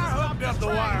 Well, We have to I stop hooked up this the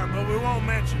train. wire, but we won't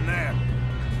mention that.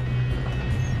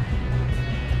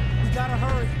 We gotta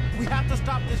hurry. We have to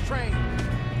stop this train.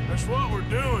 That's what we're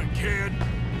doing, kid.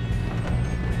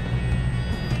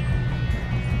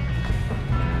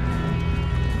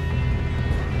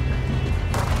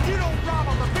 You don't rob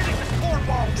a Leviticus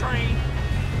cornball train.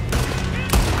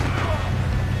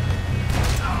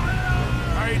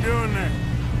 How you doing there?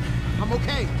 I'm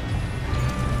okay.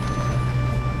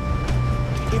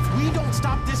 If we don't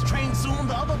stop this train soon,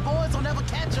 the other boys will never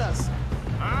catch us.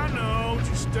 I know,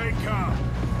 just stay calm.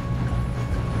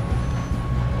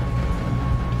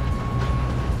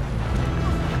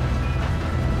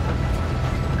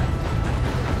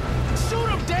 Shoot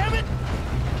him, damn it!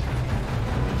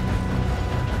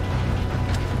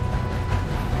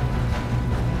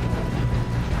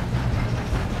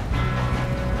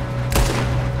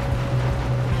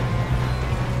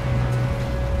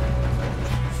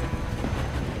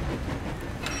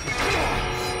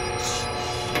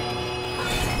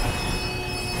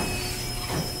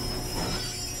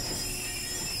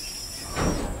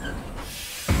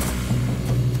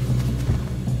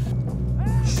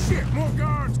 Shit, more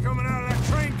guards coming out of that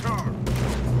train car.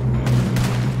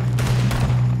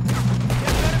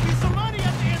 There better be some money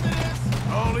at the end of this.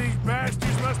 All these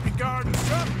bastards must be guarding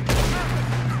something.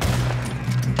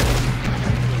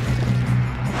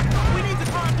 We need to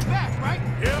find the back, right?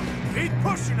 Yep, keep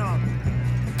pushing on them.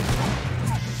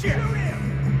 Shit! Shoot him!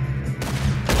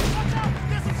 Watch out!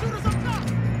 There's some shooters up top!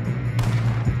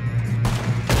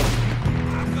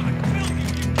 I'm gonna kill you,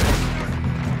 you bastard!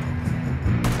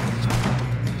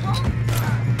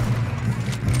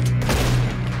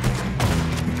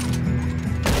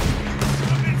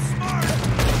 I've been smart!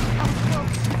 I'm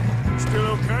close. Still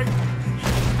okay? I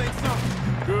think so.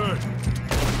 Good.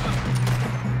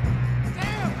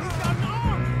 Damn, he's got an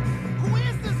arm! Who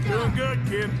is this guy? Doing good,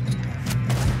 kid.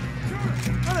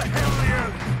 Where the hell are you?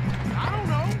 I don't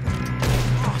know.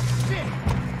 Oh, shit!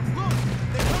 Look,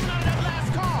 they're coming out of that last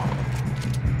car!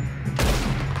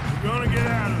 We're gonna get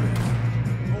out of this.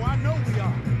 Oh, I know we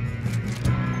are.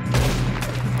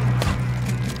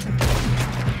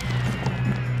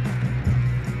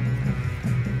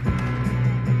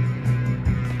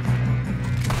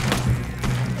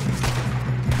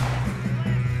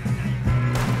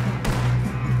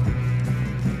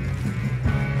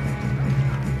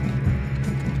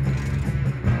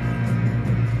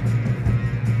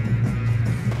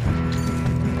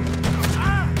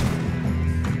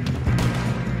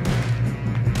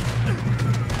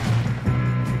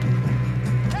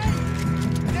 Hey!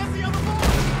 There's the other boy!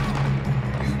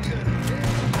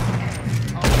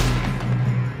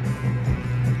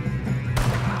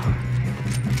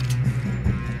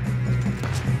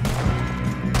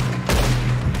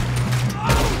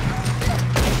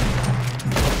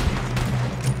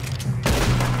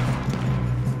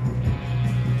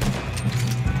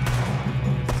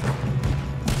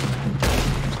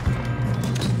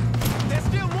 There's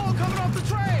still more coming off the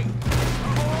train!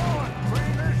 Come on,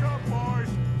 clean this up, boys.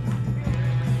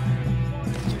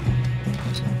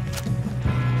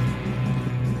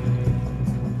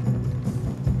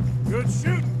 Good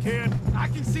shooting, kid. I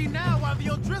can see now why the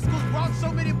O'Driscolls brought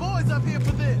so many boys up here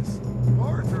for this.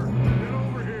 Arthur, get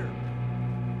over here.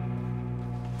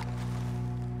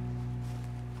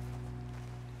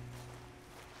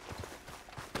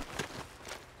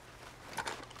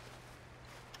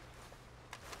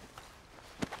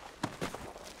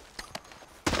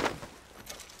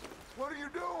 What are you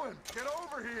doing? Get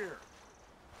over here.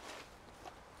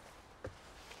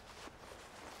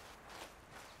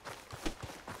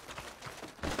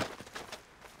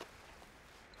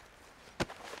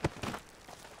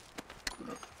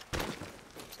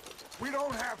 We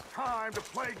don't have time to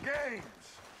play games.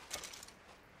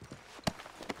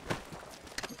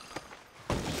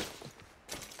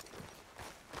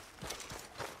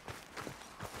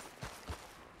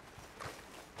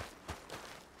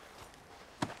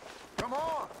 Come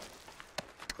on.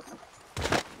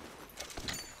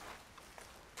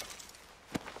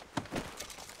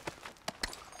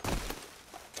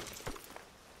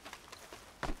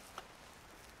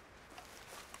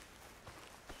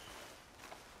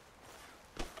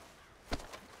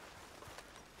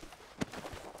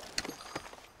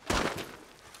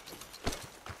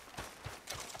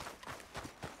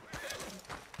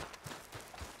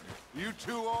 You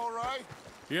two all right?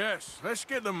 Yes, let's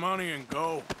get the money and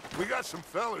go. We got some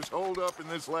fellas holed up in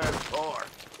this last car.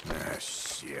 Ah,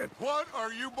 shit. What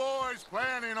are you boys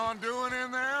planning on doing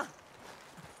in there?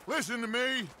 listen to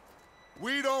me.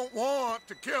 We don't want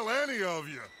to kill any of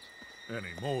you.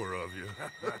 Any more of you.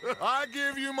 I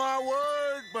give you my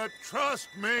word, but trust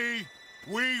me,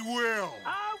 we will.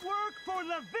 I work for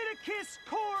Leviticus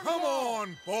Cornwall. Come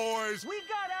on, boys. We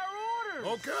got our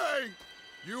orders. Okay,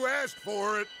 you asked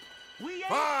for it. We ain't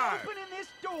 5, opening this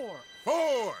door.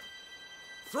 4,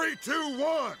 3, 2,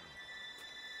 1.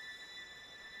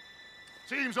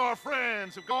 Seems our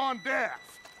friends have gone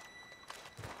deaf.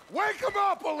 Wake them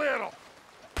up a little.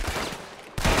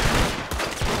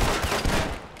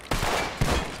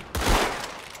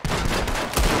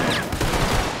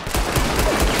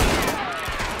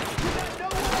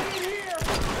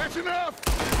 That's enough!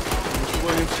 Mr.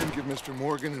 Williamson, give Mr.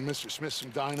 Morgan and Mr. Smith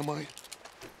some dynamite.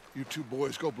 You two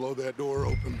boys go blow that door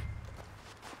open.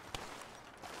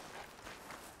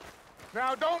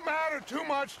 Now, don't matter too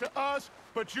much to us,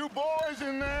 but you boys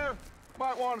in there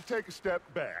might want to take a step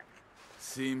back.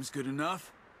 Seems good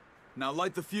enough. Now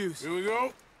light the fuse. Here we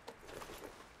go.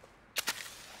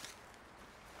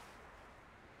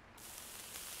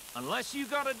 Unless you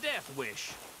got a death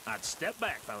wish, I'd step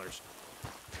back, fellers.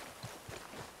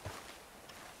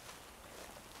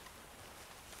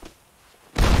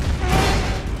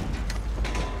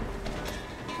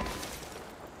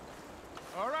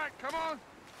 All right, come on.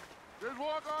 Just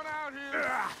walk on out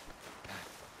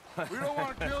here. We don't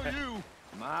want to kill you.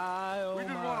 My, oh We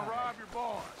just my. want to rob your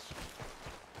boss.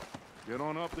 Get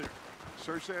on up there.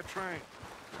 Search that train.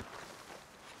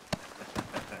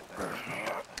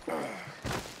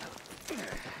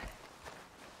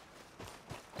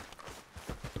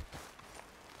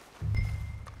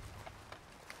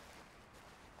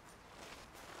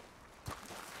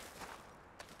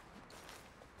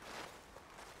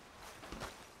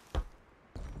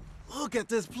 Look at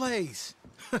this place.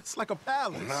 It's like a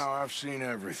palace. Now I've seen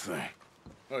everything.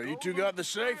 Oh, you two got the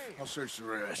safe? I'll search the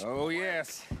rest. Oh,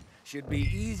 yes. Should be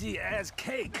easy as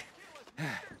cake.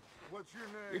 What's your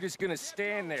name? You're just gonna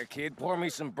stand there, kid. Pour me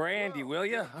some brandy, will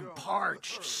you? I'm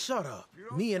parched. Shut up.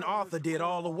 Me and Arthur did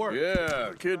all the work.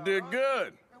 Yeah, kid did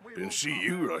good. Didn't see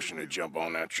you rushing to jump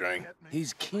on that train.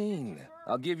 He's keen.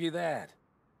 I'll give you that.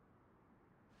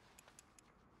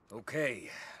 Okay,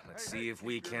 let's see if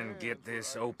we can get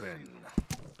this open.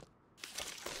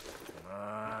 Come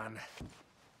on.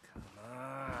 Come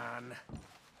on.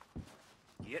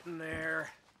 Get in there.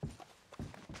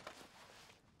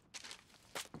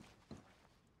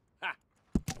 Ha!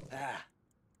 Ah.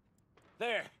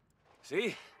 There.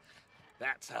 See?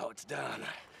 That's how it's done.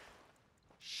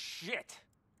 Shit.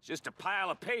 It's just a pile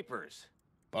of papers.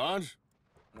 Bonds?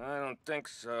 I don't think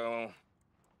so.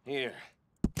 Here.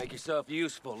 Make yourself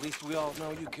useful. At least we all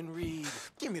know you can read.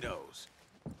 Give me those.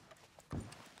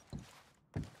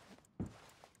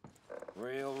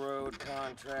 Railroad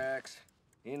contracts,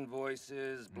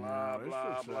 invoices, blah,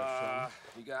 blah, blah.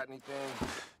 You got anything?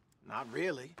 Not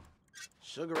really.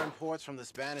 Sugar imports from the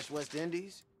Spanish West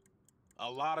Indies. A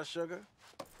lot of sugar.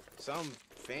 Some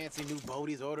fancy new boat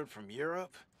he's ordered from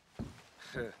Europe.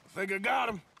 Think I got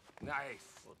him. Nice.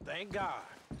 Well, thank God.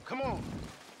 Come on.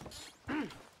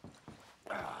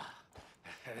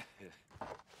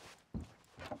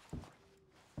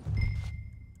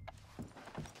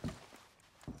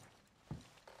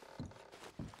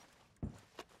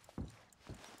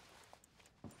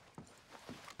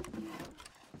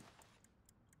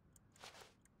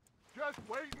 Just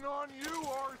waiting on you,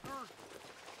 Arthur.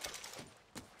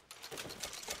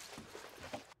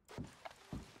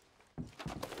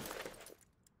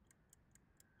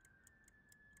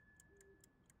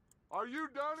 Are you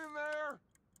done in there?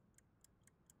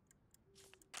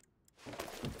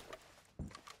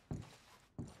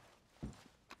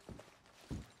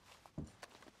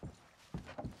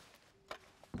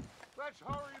 Let's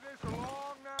hurry this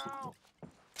along now.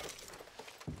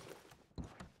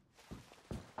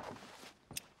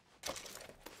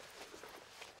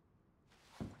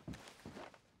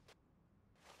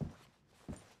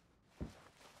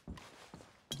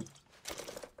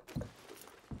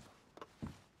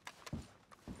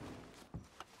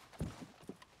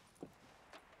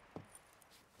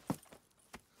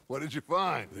 What did you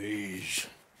find? These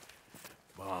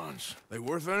bonds. They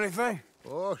worth anything?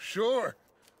 Oh, sure.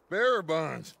 Bearer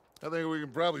bonds. I think we can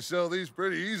probably sell these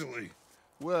pretty easily.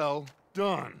 Well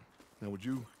done. Now, would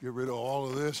you get rid of all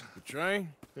of this? The train?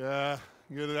 Yeah,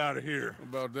 get it out of here. What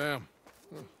about them?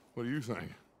 What do you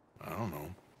think? I don't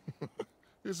know.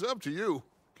 It's up to you.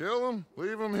 Kill them,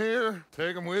 leave them here,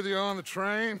 take them with you on the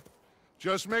train.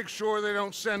 Just make sure they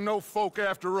don't send no folk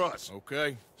after us.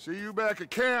 Okay. See you back at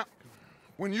camp.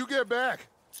 When you get back,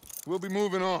 we'll be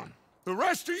moving on. The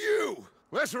rest of you,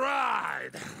 let's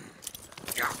ride!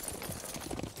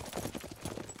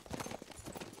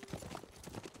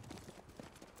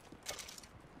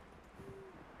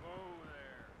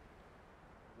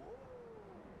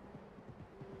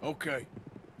 Okay,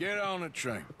 get on the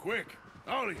train, quick,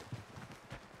 all of you.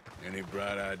 Any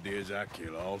bright ideas, I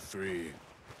kill all three of you,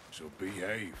 so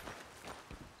behave.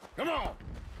 Come on,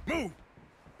 move!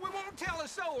 We won't tell a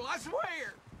soul, I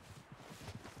swear!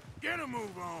 Get a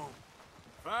move on.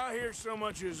 If I hear so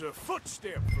much as a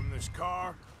footstep from this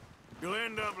car, you'll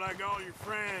end up like all your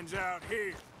friends out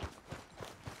here.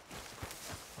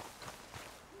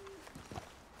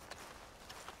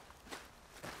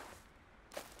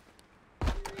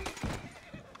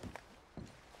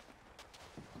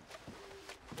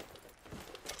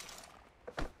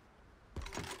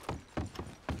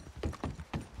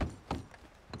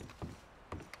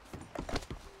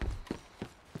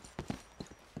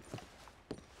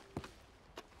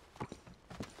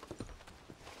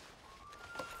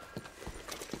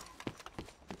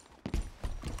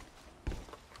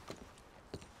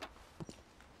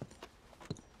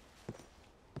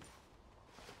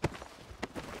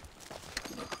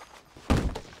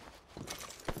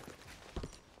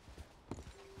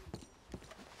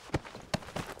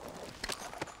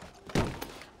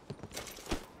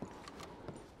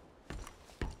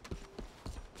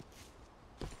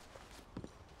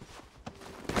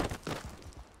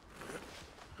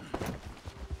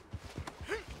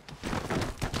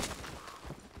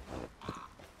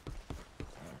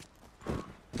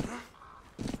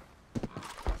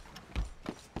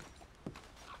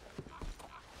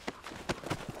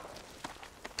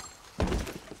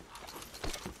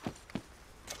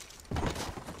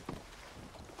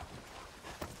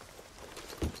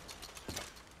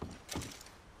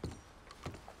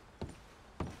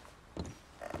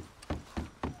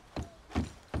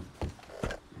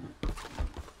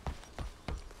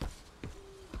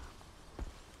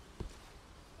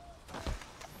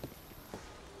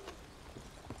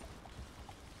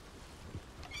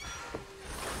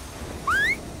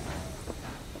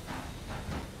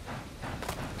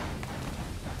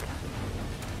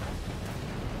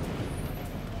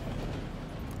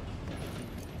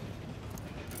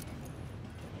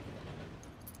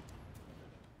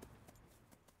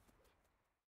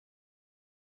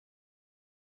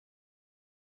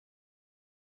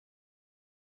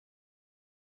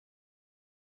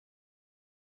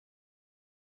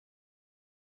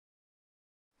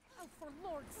 Oh, for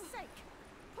Lord's sake!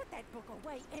 Put that book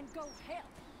away and go help!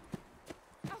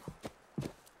 Oh,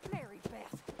 Mary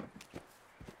Beth.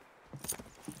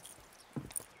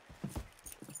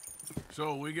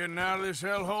 So, we getting out of this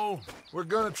hellhole? We're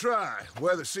gonna try.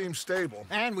 Weather seems stable.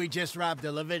 And we just robbed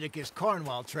the Leviticus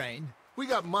Cornwall train. We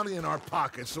got money in our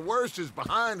pockets. The worst is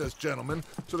behind us, gentlemen.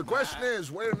 So the question is,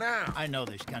 where now? I know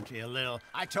this country a little.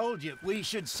 I told you, we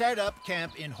should set up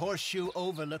camp in Horseshoe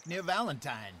Overlook near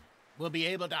Valentine. We'll be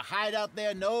able to hide out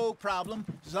there no problem,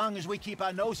 as long as we keep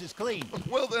our noses clean.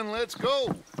 Well, then let's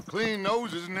go. Clean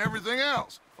noses and everything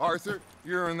else. Arthur,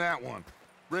 you're in that one.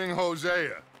 Bring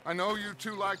Hosea. I know you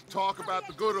two like to talk about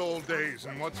the good old days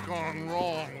and what's gone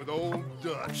wrong with old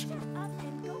Dutch.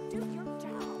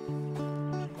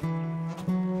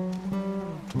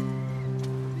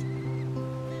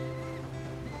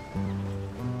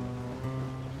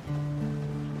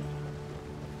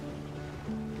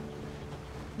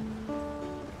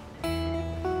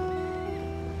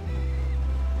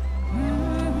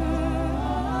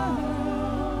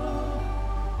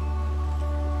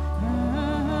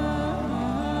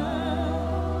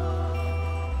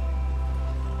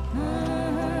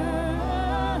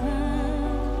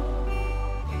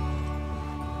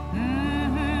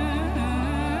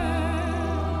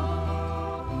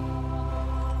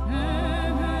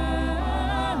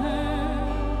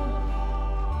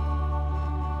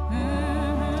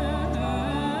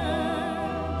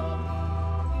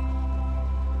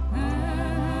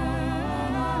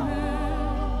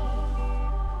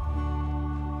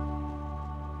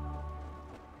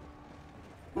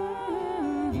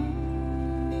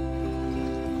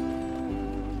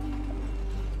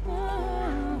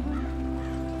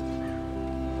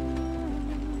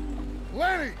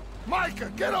 Lenny!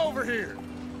 Micah, get over here!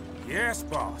 Yes,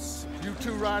 boss. You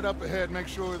two ride up ahead, make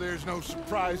sure there's no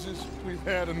surprises. We've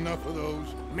had enough of those.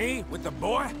 Me? With the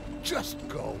boy? Just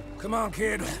go. Come on,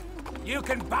 kid. You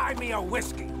can buy me a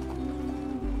whiskey.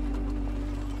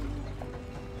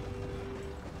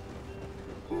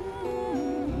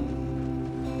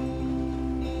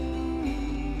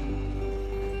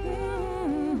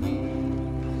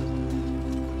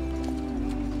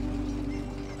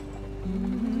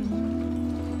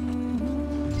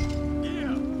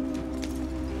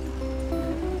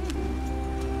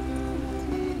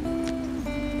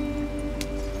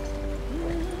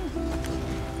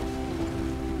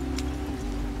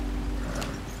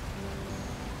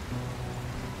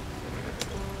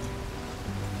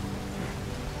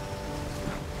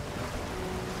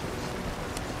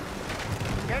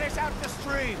 Get us out the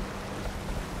stream.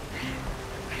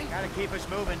 Gotta keep us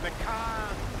moving, but calm.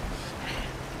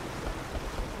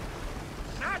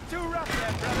 Not too rough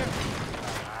there, brother.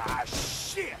 Ah,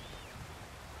 shit!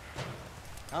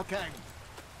 Okay,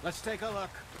 let's take a look.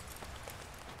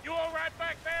 You all right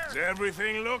back there? Does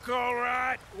everything look all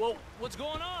right? Well, what's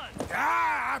going on?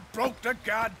 Ah, I broke the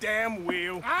goddamn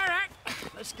wheel. All right,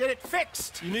 let's get it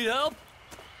fixed. You need help?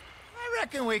 I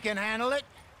reckon we can handle it.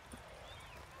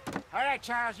 All right,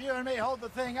 Charles, you and me hold the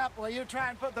thing up while you try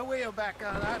and put the wheel back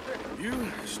on, Arthur.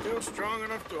 You still strong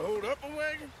enough to hold up a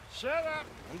wagon? Shut up.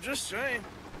 I'm just saying.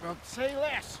 Well, say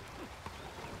less.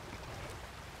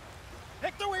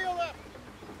 Pick the wheel up.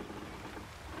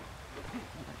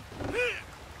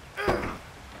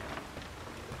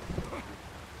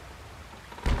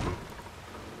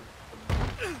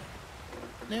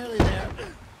 Nearly there.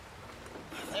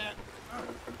 There.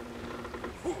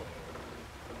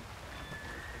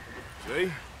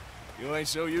 See? You ain't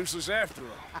so useless after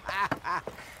all.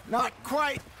 Not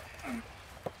quite.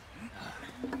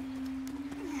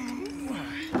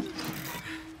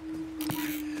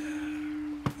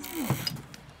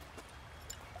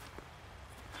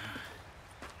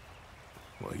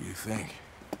 What do you think?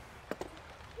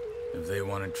 If they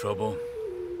wanted trouble,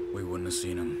 we wouldn't have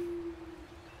seen them.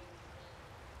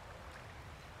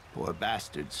 Poor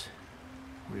bastards.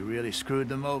 We really screwed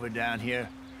them over down here.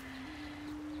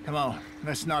 Come on,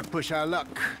 let's not push our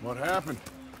luck. What happened?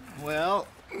 Well,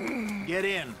 get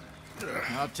in.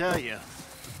 I'll tell you.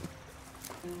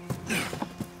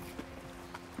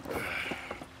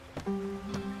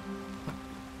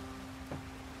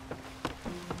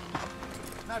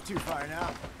 Not too far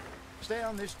now. Stay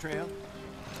on this trail.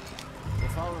 We'll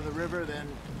follow the river, then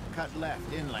cut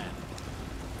left inland.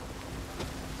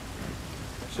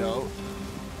 So,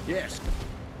 yes.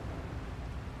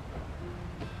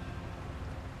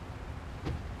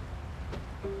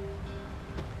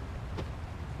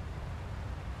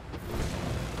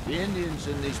 The Indians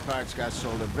in these parts got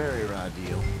sold a very raw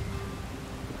deal.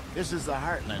 This is the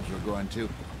heartlands we're going to.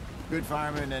 Good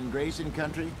farming and grazing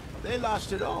country, they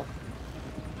lost it all.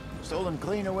 Stolen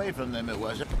clean away from them, it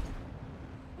was.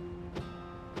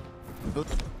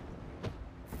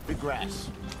 The grass.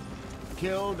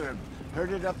 Killed or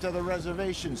herded up to the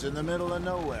reservations in the middle of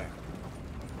nowhere.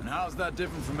 And how's that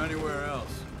different from anywhere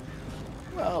else?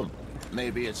 Well,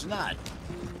 maybe it's not.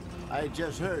 I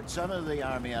just heard some of the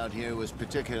army out here was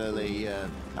particularly,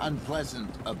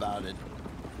 unpleasant about it.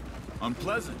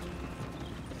 Unpleasant?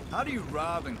 How do you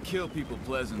rob and kill people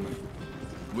pleasantly?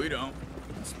 We don't,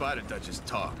 in spite of Dutch's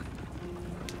talk.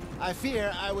 I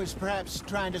fear I was perhaps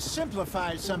trying to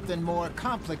simplify something more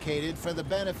complicated for the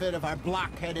benefit of our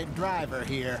block-headed driver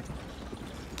here.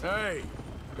 Hey,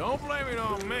 don't blame it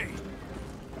on me.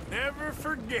 Never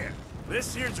forget,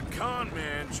 this here's a con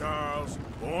man, Charles,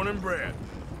 born and bred.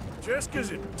 Just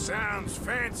 'cause it sounds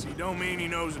fancy don't mean he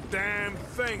knows a damn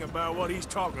thing about what he's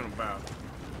talking about.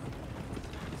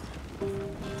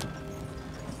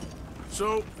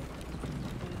 So,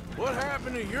 what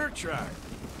happened to your tribe?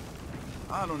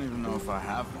 I don't even know if I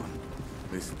have one.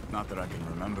 At least, not that I can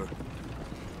remember.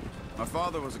 My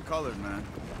father was a colored man.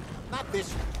 Not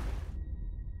this one.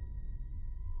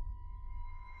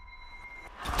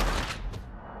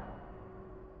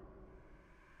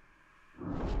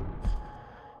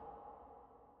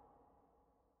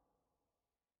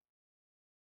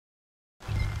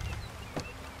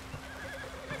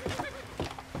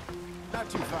 Not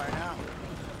too far now.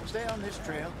 Stay on this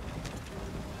trail.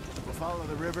 We'll follow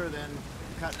the river, then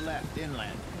cut left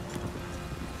inland.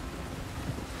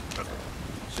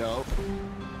 So,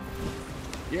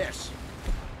 yes.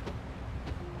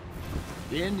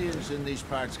 The Indians in these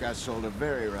parts got sold a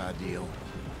very raw deal.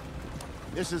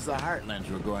 This is the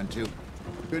heartlands we're going to.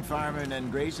 Good farming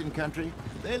and grazing country,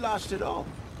 they lost it all.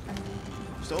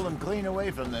 Stolen clean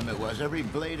away from them, it was, every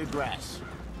blade of grass.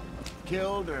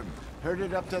 Killed or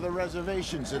herded up to the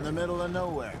reservations in the middle of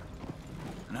nowhere.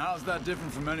 And how's that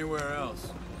different from anywhere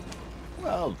else?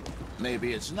 Well,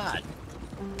 maybe it's not.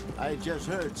 I just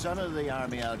heard some of the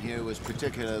army out here was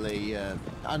particularly,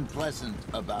 unpleasant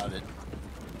about it.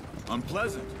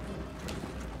 Unpleasant?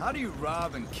 How do you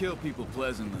rob and kill people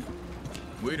pleasantly?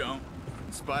 We don't,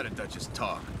 in spite of Dutch's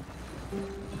talk.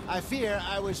 I fear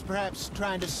I was perhaps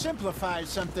trying to simplify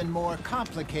something more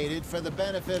complicated for the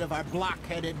benefit of our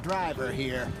block-headed driver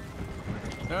here.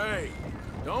 Hey,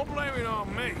 don't blame it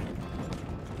on me.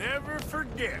 Never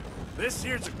forget, this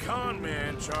here's a con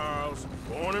man, Charles,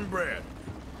 born and bred.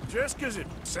 Just 'cause it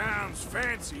sounds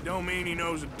fancy don't mean he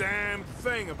knows a damn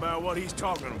thing about what he's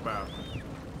talking about.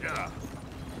 Yeah.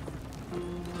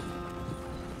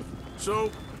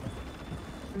 So,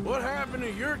 What happened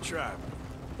to your tribe?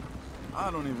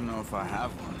 I don't even know if I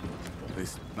have one. At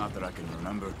least, not that I can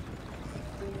remember.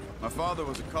 My father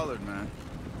was a colored man.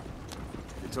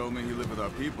 He told me he lived with our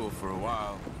people for a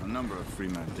while. A number of free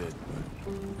men did,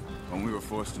 but when we were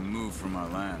forced to move from our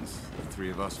lands, the three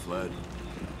of us fled.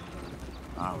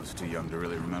 I was too young to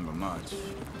really remember much.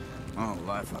 My whole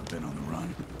life I've been on the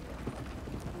run.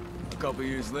 A couple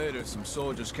years later, some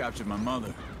soldiers captured my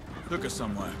mother. Took her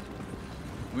somewhere.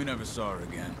 We never saw her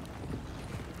again.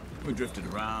 We drifted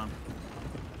around.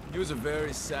 He was a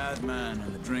very sad man,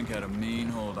 and the drink had a mean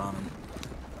hold on him.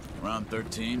 Around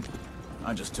 13,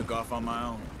 I just took off on my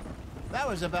own. That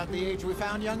was about the age we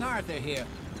found young Arthur here.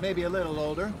 Maybe a little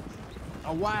older.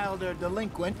 A wilder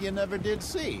delinquent you never did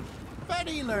see. But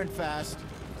he learned fast.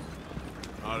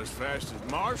 Not as fast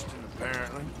as Marston,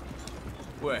 apparently.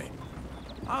 Wait,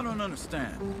 I don't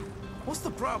understand. What's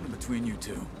the problem between you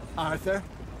two? Arthur?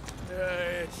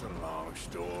 It's a long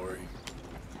story.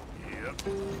 Yep.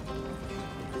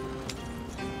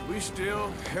 We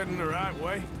still heading the right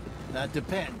way? That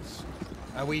depends.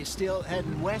 Are we still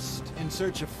heading west in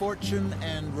search of fortune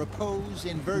and repose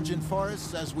in virgin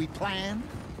forests as we planned?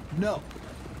 No.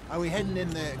 Are we heading in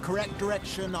the correct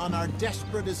direction on our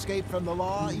desperate escape from the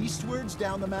law eastwards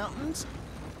down the mountains?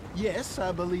 Yes,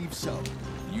 I believe so.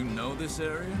 You know this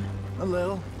area? A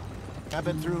little. I've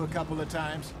been through a couple of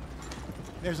times.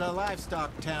 There's a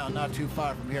livestock town not too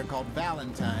far from here called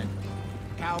Valentine.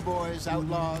 Cowboys,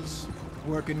 outlaws,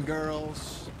 working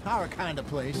girls, our kind of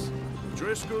place.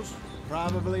 Driscoll's?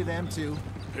 Probably them too.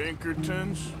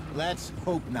 Pinkertons? Let's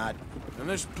hope not. And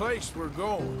this place we're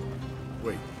going.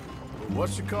 Wait,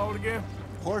 what's it called again?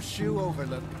 Horseshoe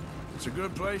Overlook. It's a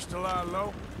good place to lie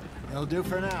low? It'll do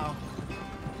for now.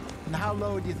 And how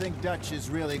low do you think Dutch is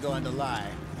really going to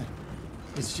lie?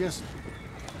 It's just,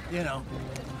 you know,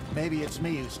 maybe it's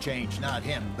me who's changed, not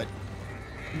him, but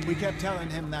we kept telling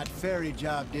him that ferry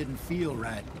job didn't feel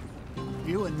right.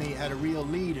 You and me had a real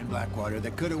lead in Blackwater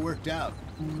that could have worked out.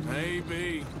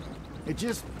 Maybe. It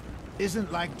just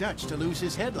isn't like Dutch to lose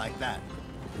his head like that.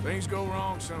 Things go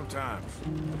wrong sometimes.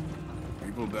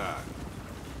 People die.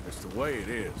 It's the way it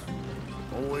is.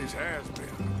 Always has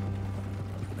been.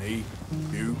 Me,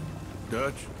 you,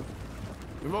 Dutch.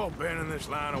 We've all been in this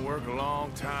line of work a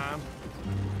long time.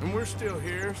 And we're still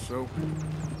here, so...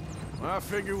 I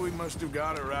figure we must have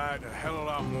got it right a hell of a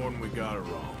lot more than we got it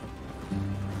wrong.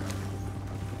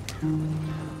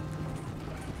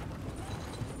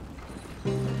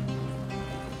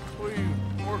 What are you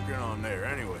working on there,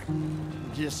 anyway?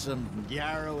 Just some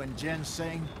yarrow and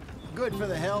ginseng. Good for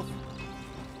the health.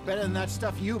 Better than that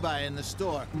stuff you buy in the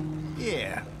store.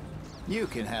 Yeah, you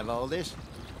can have all this.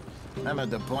 I'm at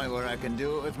the point where I can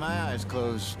do it with my eyes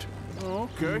closed. Oh,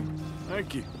 okay.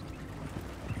 Thank you.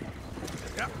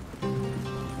 Yeah.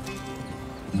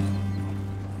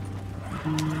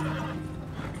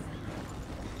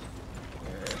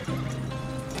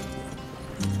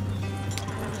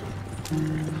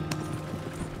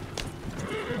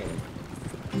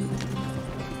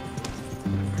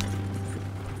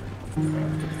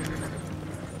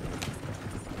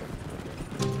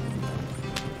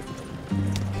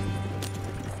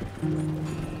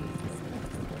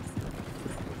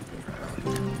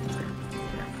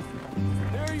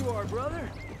 There you are, brother.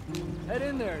 Head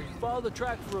in there. Follow the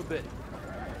track for a bit.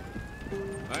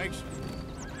 Thanks.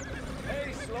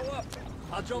 Hey, slow up.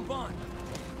 I'll jump on.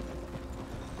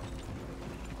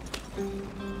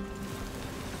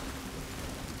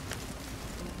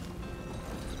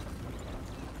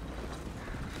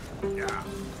 Yeah.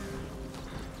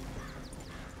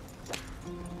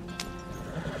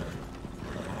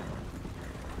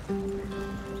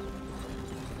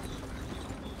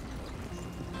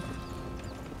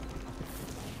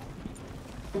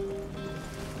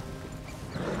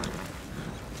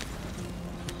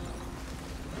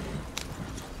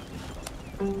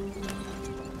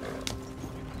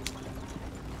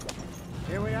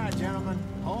 Here we are, gentlemen.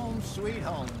 Home sweet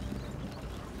home.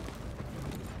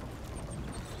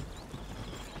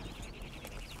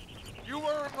 You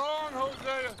weren't wrong,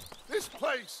 Hosea. This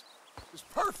place is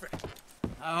perfect.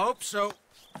 I hope so.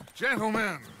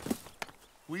 Gentlemen,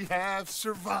 we have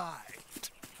survived.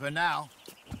 For now.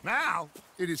 Now,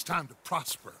 it is time to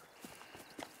prosper.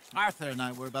 Arthur and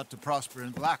I were about to prosper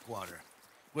in Blackwater.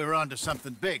 We were onto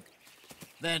something big.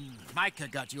 Then Micah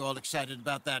got you all excited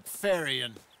about that ferry,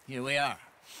 and here we are.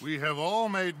 We have all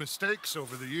made mistakes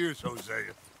over the years,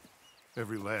 Hosea.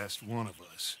 Every last one of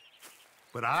us.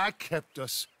 But I kept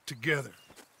us together.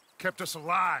 Kept us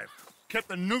alive. Kept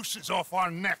the nooses off our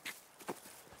neck.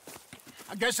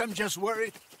 I guess I'm just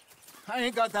worried. I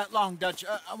ain't got that long, Dutch.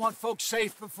 I want folks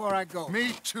safe before I go.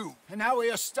 Me too. And now we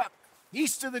are stuck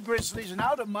east of the Grizzlies and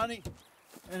out of money,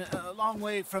 and a long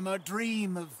way from a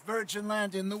dream of virgin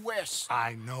land in the west.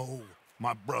 I know,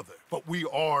 my brother, but we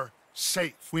are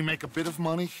safe. We make a bit of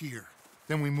money here,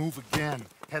 then we move again,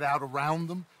 head out around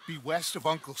them, be west of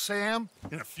Uncle Sam,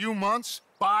 in a few months,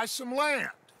 buy some land.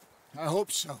 I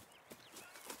hope so.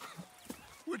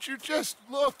 Would you just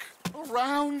look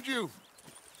around you?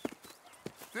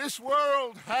 This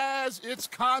world has its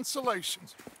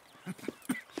consolations.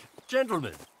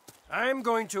 Gentlemen, I'm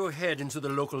going to head into the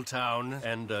local town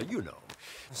and,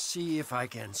 see if I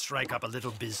can strike up a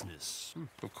little business.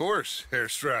 Of course, Herr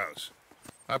Strauss.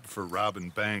 I prefer robbing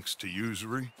banks to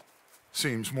usury.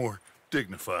 Seems more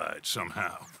dignified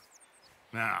somehow.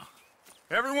 Now,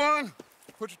 everyone,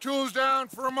 put your tools down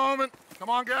for a moment. Come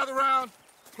on, gather round.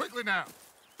 Quickly now.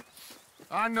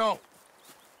 I know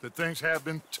that things have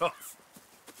been tough,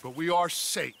 but we are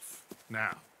safe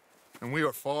now, and we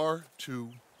are far too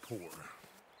poor.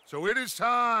 So it is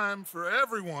time for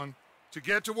everyone to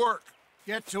get to work.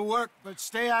 Get to work, but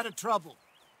stay out of trouble.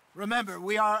 Remember,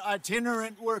 we are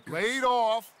itinerant workers. Laid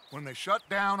off when they shut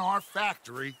down our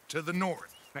factory to the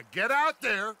north. Now get out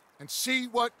there and see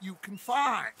what you can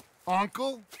find.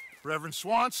 Uncle, Reverend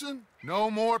Swanson,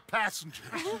 no more passengers.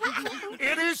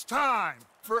 It is time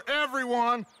for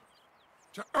everyone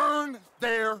to earn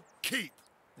their keep.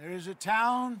 There is a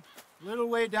town a little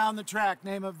way down the track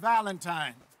named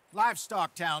Valentine.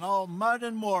 Livestock town, all mud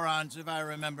and morons, if I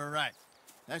remember right.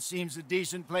 That seems a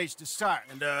decent place to start.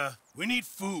 And, we need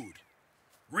food.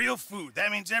 Real food.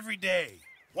 That means every day.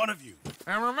 One of you.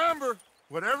 And remember,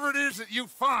 whatever it is that you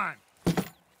find,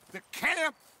 the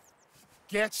camp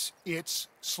gets its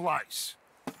slice.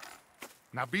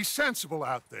 Now be sensible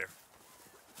out there.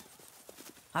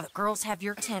 The girls have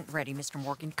your tent ready, Mr.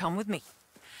 Morgan. Come with me.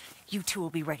 You two will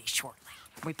be ready shortly.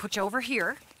 We put you over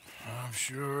here. I'm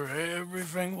sure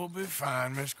everything will be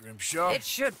fine, Miss Grimshaw. It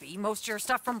should be. Most of your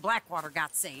stuff from Blackwater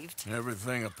got saved.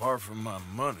 Everything apart from my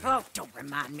money. Oh, don't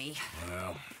remind me.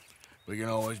 Well, we can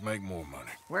always make more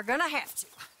money. We're gonna have to.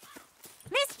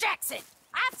 Miss Jackson,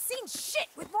 I've seen shit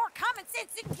with more common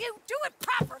sense than you. Do it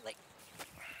properly.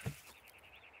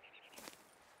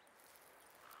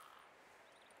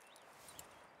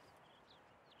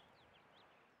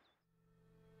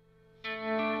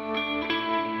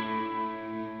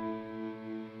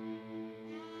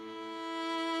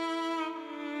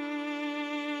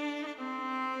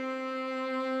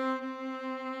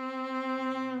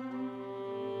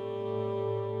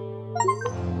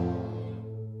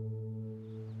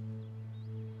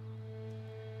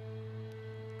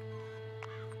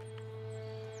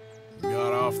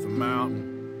 Got off the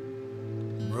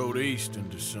mountain, rode east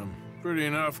into some pretty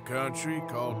enough country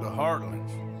called the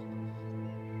Heartlands.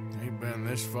 Ain't been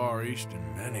this far east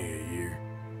in many a year.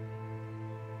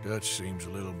 Dutch seems a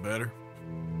little better.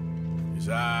 His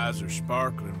eyes are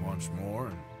sparkling once more,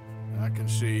 and I can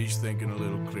see he's thinking a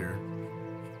little clearer.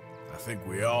 I think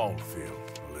we all feel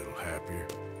a little happier,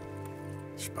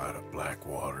 in spite of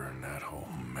Blackwater and that whole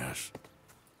mess.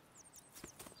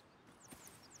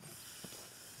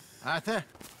 Arthur?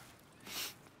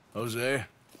 Jose?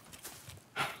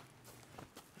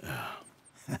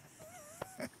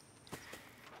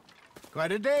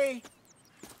 Quite a day.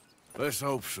 Let's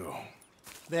hope so.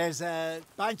 There's a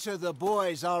bunch of the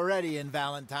boys already in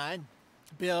Valentine.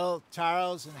 Bill,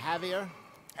 Charles, and Javier.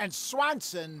 And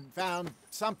Swanson found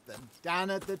something down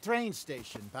at the train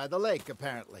station by the lake,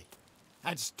 apparently.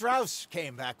 And Strauss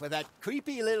came back with that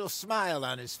creepy little smile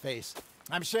on his face.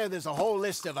 I'm sure there's a whole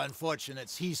list of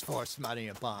unfortunates he's forced money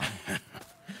upon.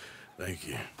 Thank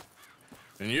you.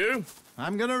 And you?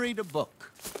 I'm gonna read a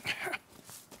book.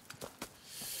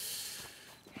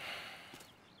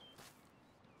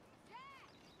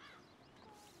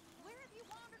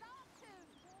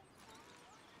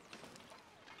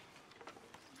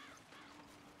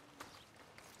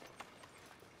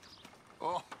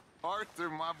 Oh, Arthur,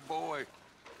 my boy.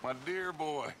 My dear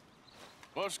boy.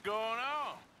 What's going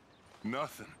on?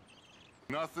 Nothing.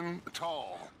 Nothing at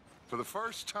all. For the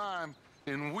first time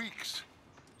in weeks,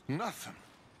 nothing.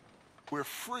 We're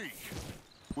free.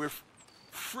 We're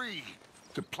free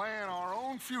to plan our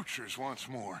own futures once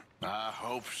more. I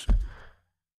hope so.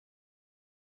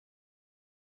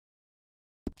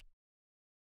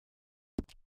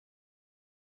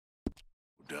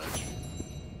 Dutch,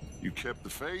 you kept the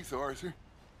faith, Arthur.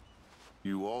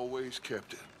 You always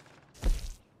kept it.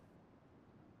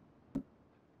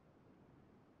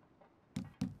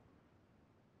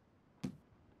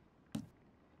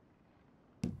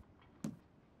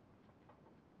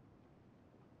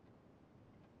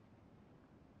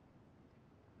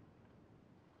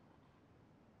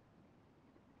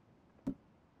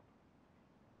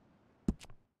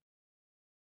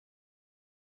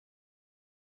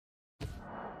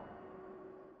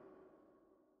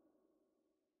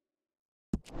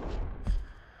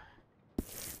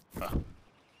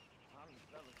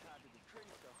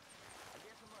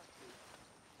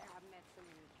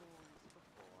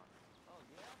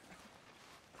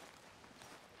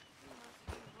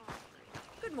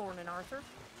 Good morning, Arthur.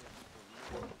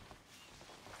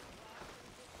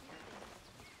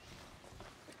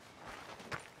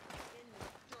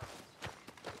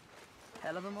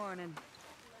 Hell of a morning.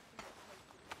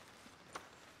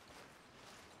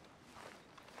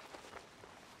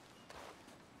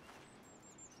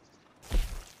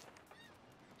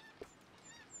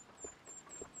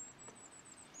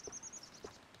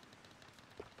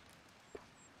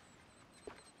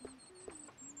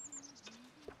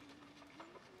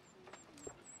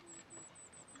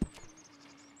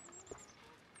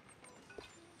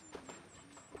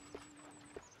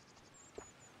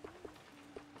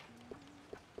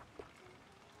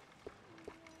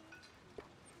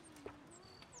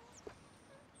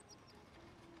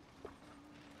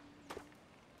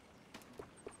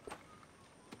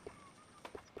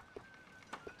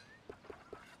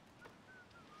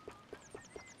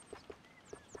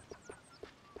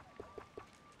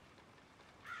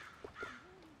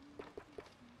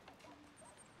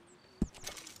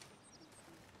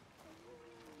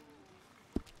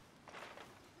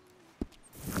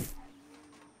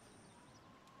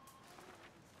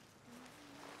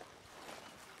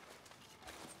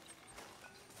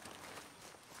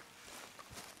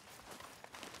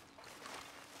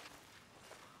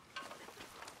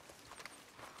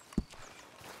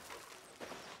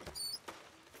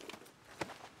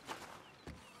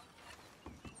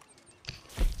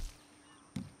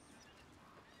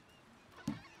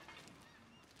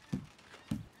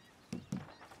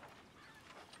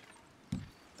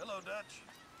 Hello, Dutch.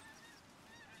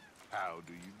 How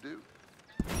do you do?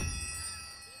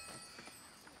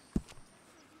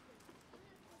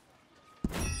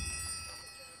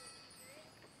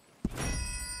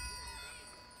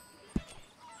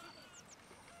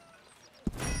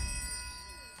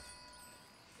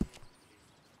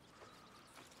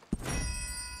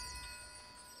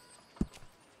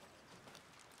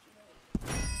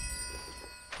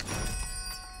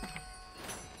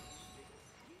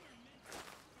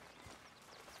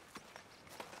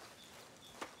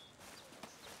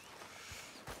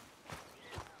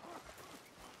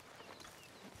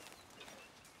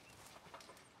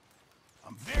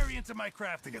 I'm very into my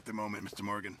crafting at the moment, Mr.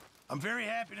 Morgan. I'm very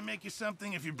happy to make you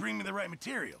something if you bring me the right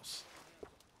materials.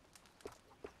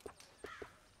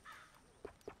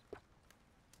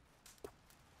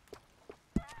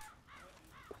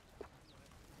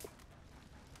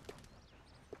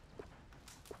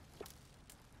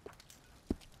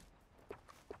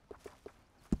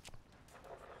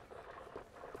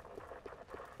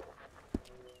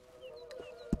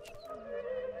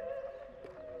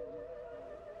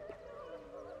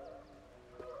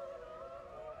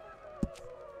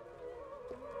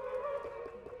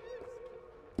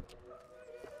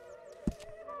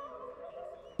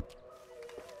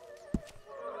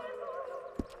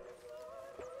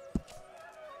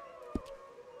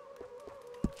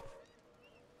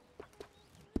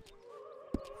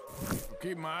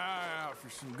 Keep my eye out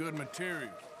for some good materials.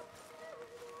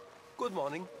 Good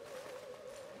morning.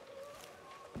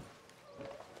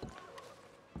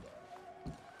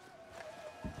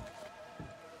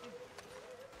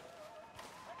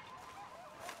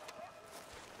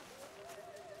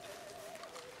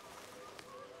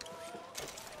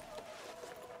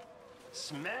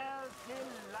 Smells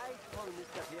delightful,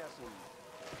 Mr. Pearson.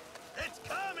 It's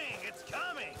coming! It's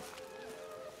coming!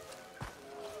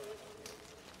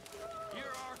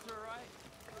 You're Arthur, right?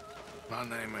 My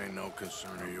name ain't no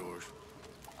concern of yours.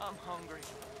 I'm hungry.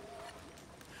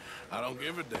 I don't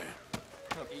give a damn.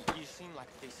 Look, you seem like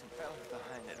a decent fella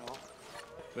behind it all.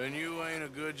 Then you ain't a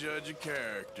good judge of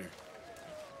character.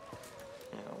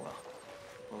 Yeah, well,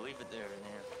 we'll leave it there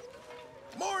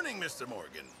then. Morning, Mr.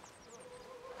 Morgan.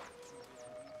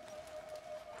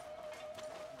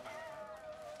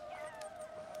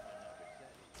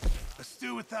 A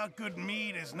stew without good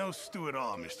meat is no stew at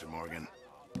all, Mr. Morgan.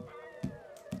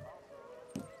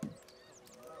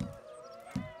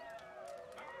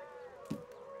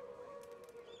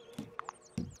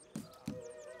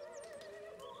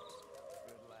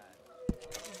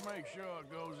 Just make sure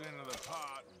it goes into the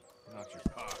pot, not your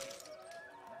pocket.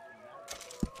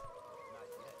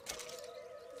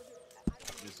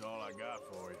 That's all I got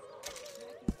for you.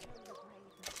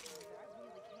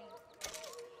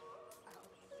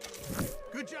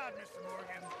 Good job, Mr.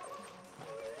 Morgan.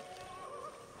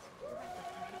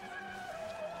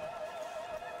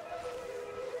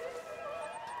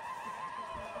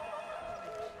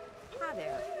 Hi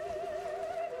there.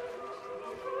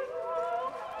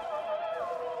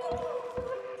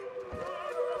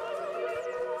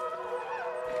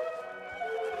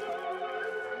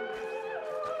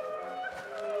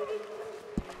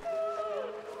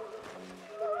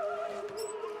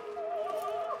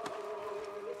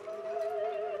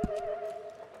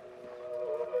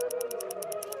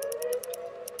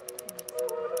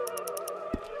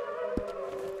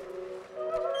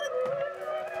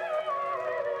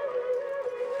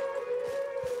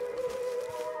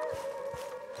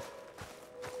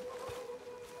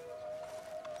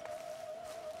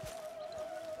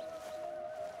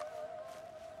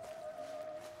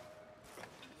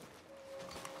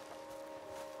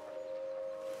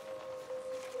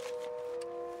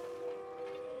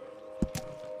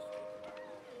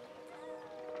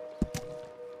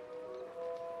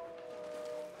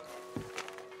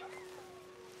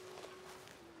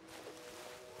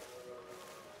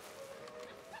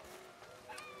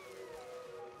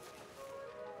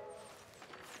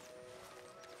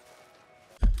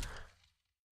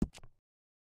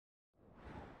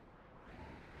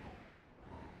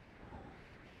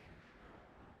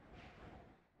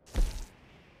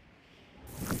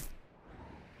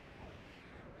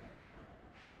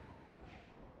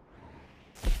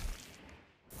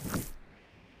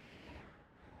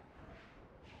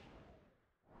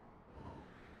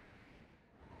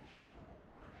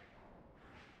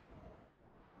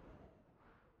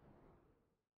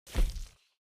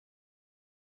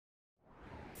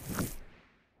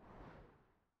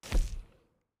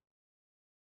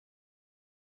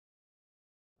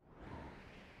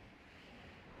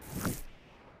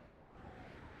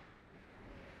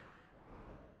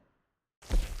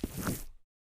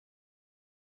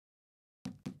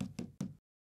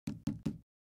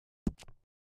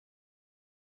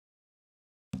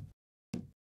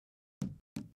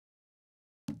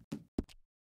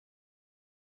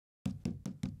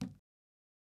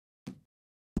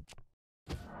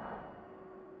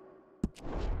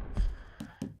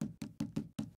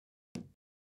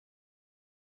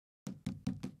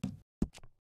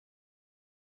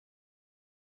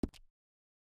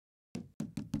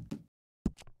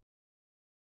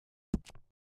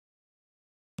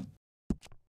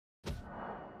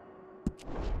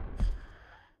 Bye.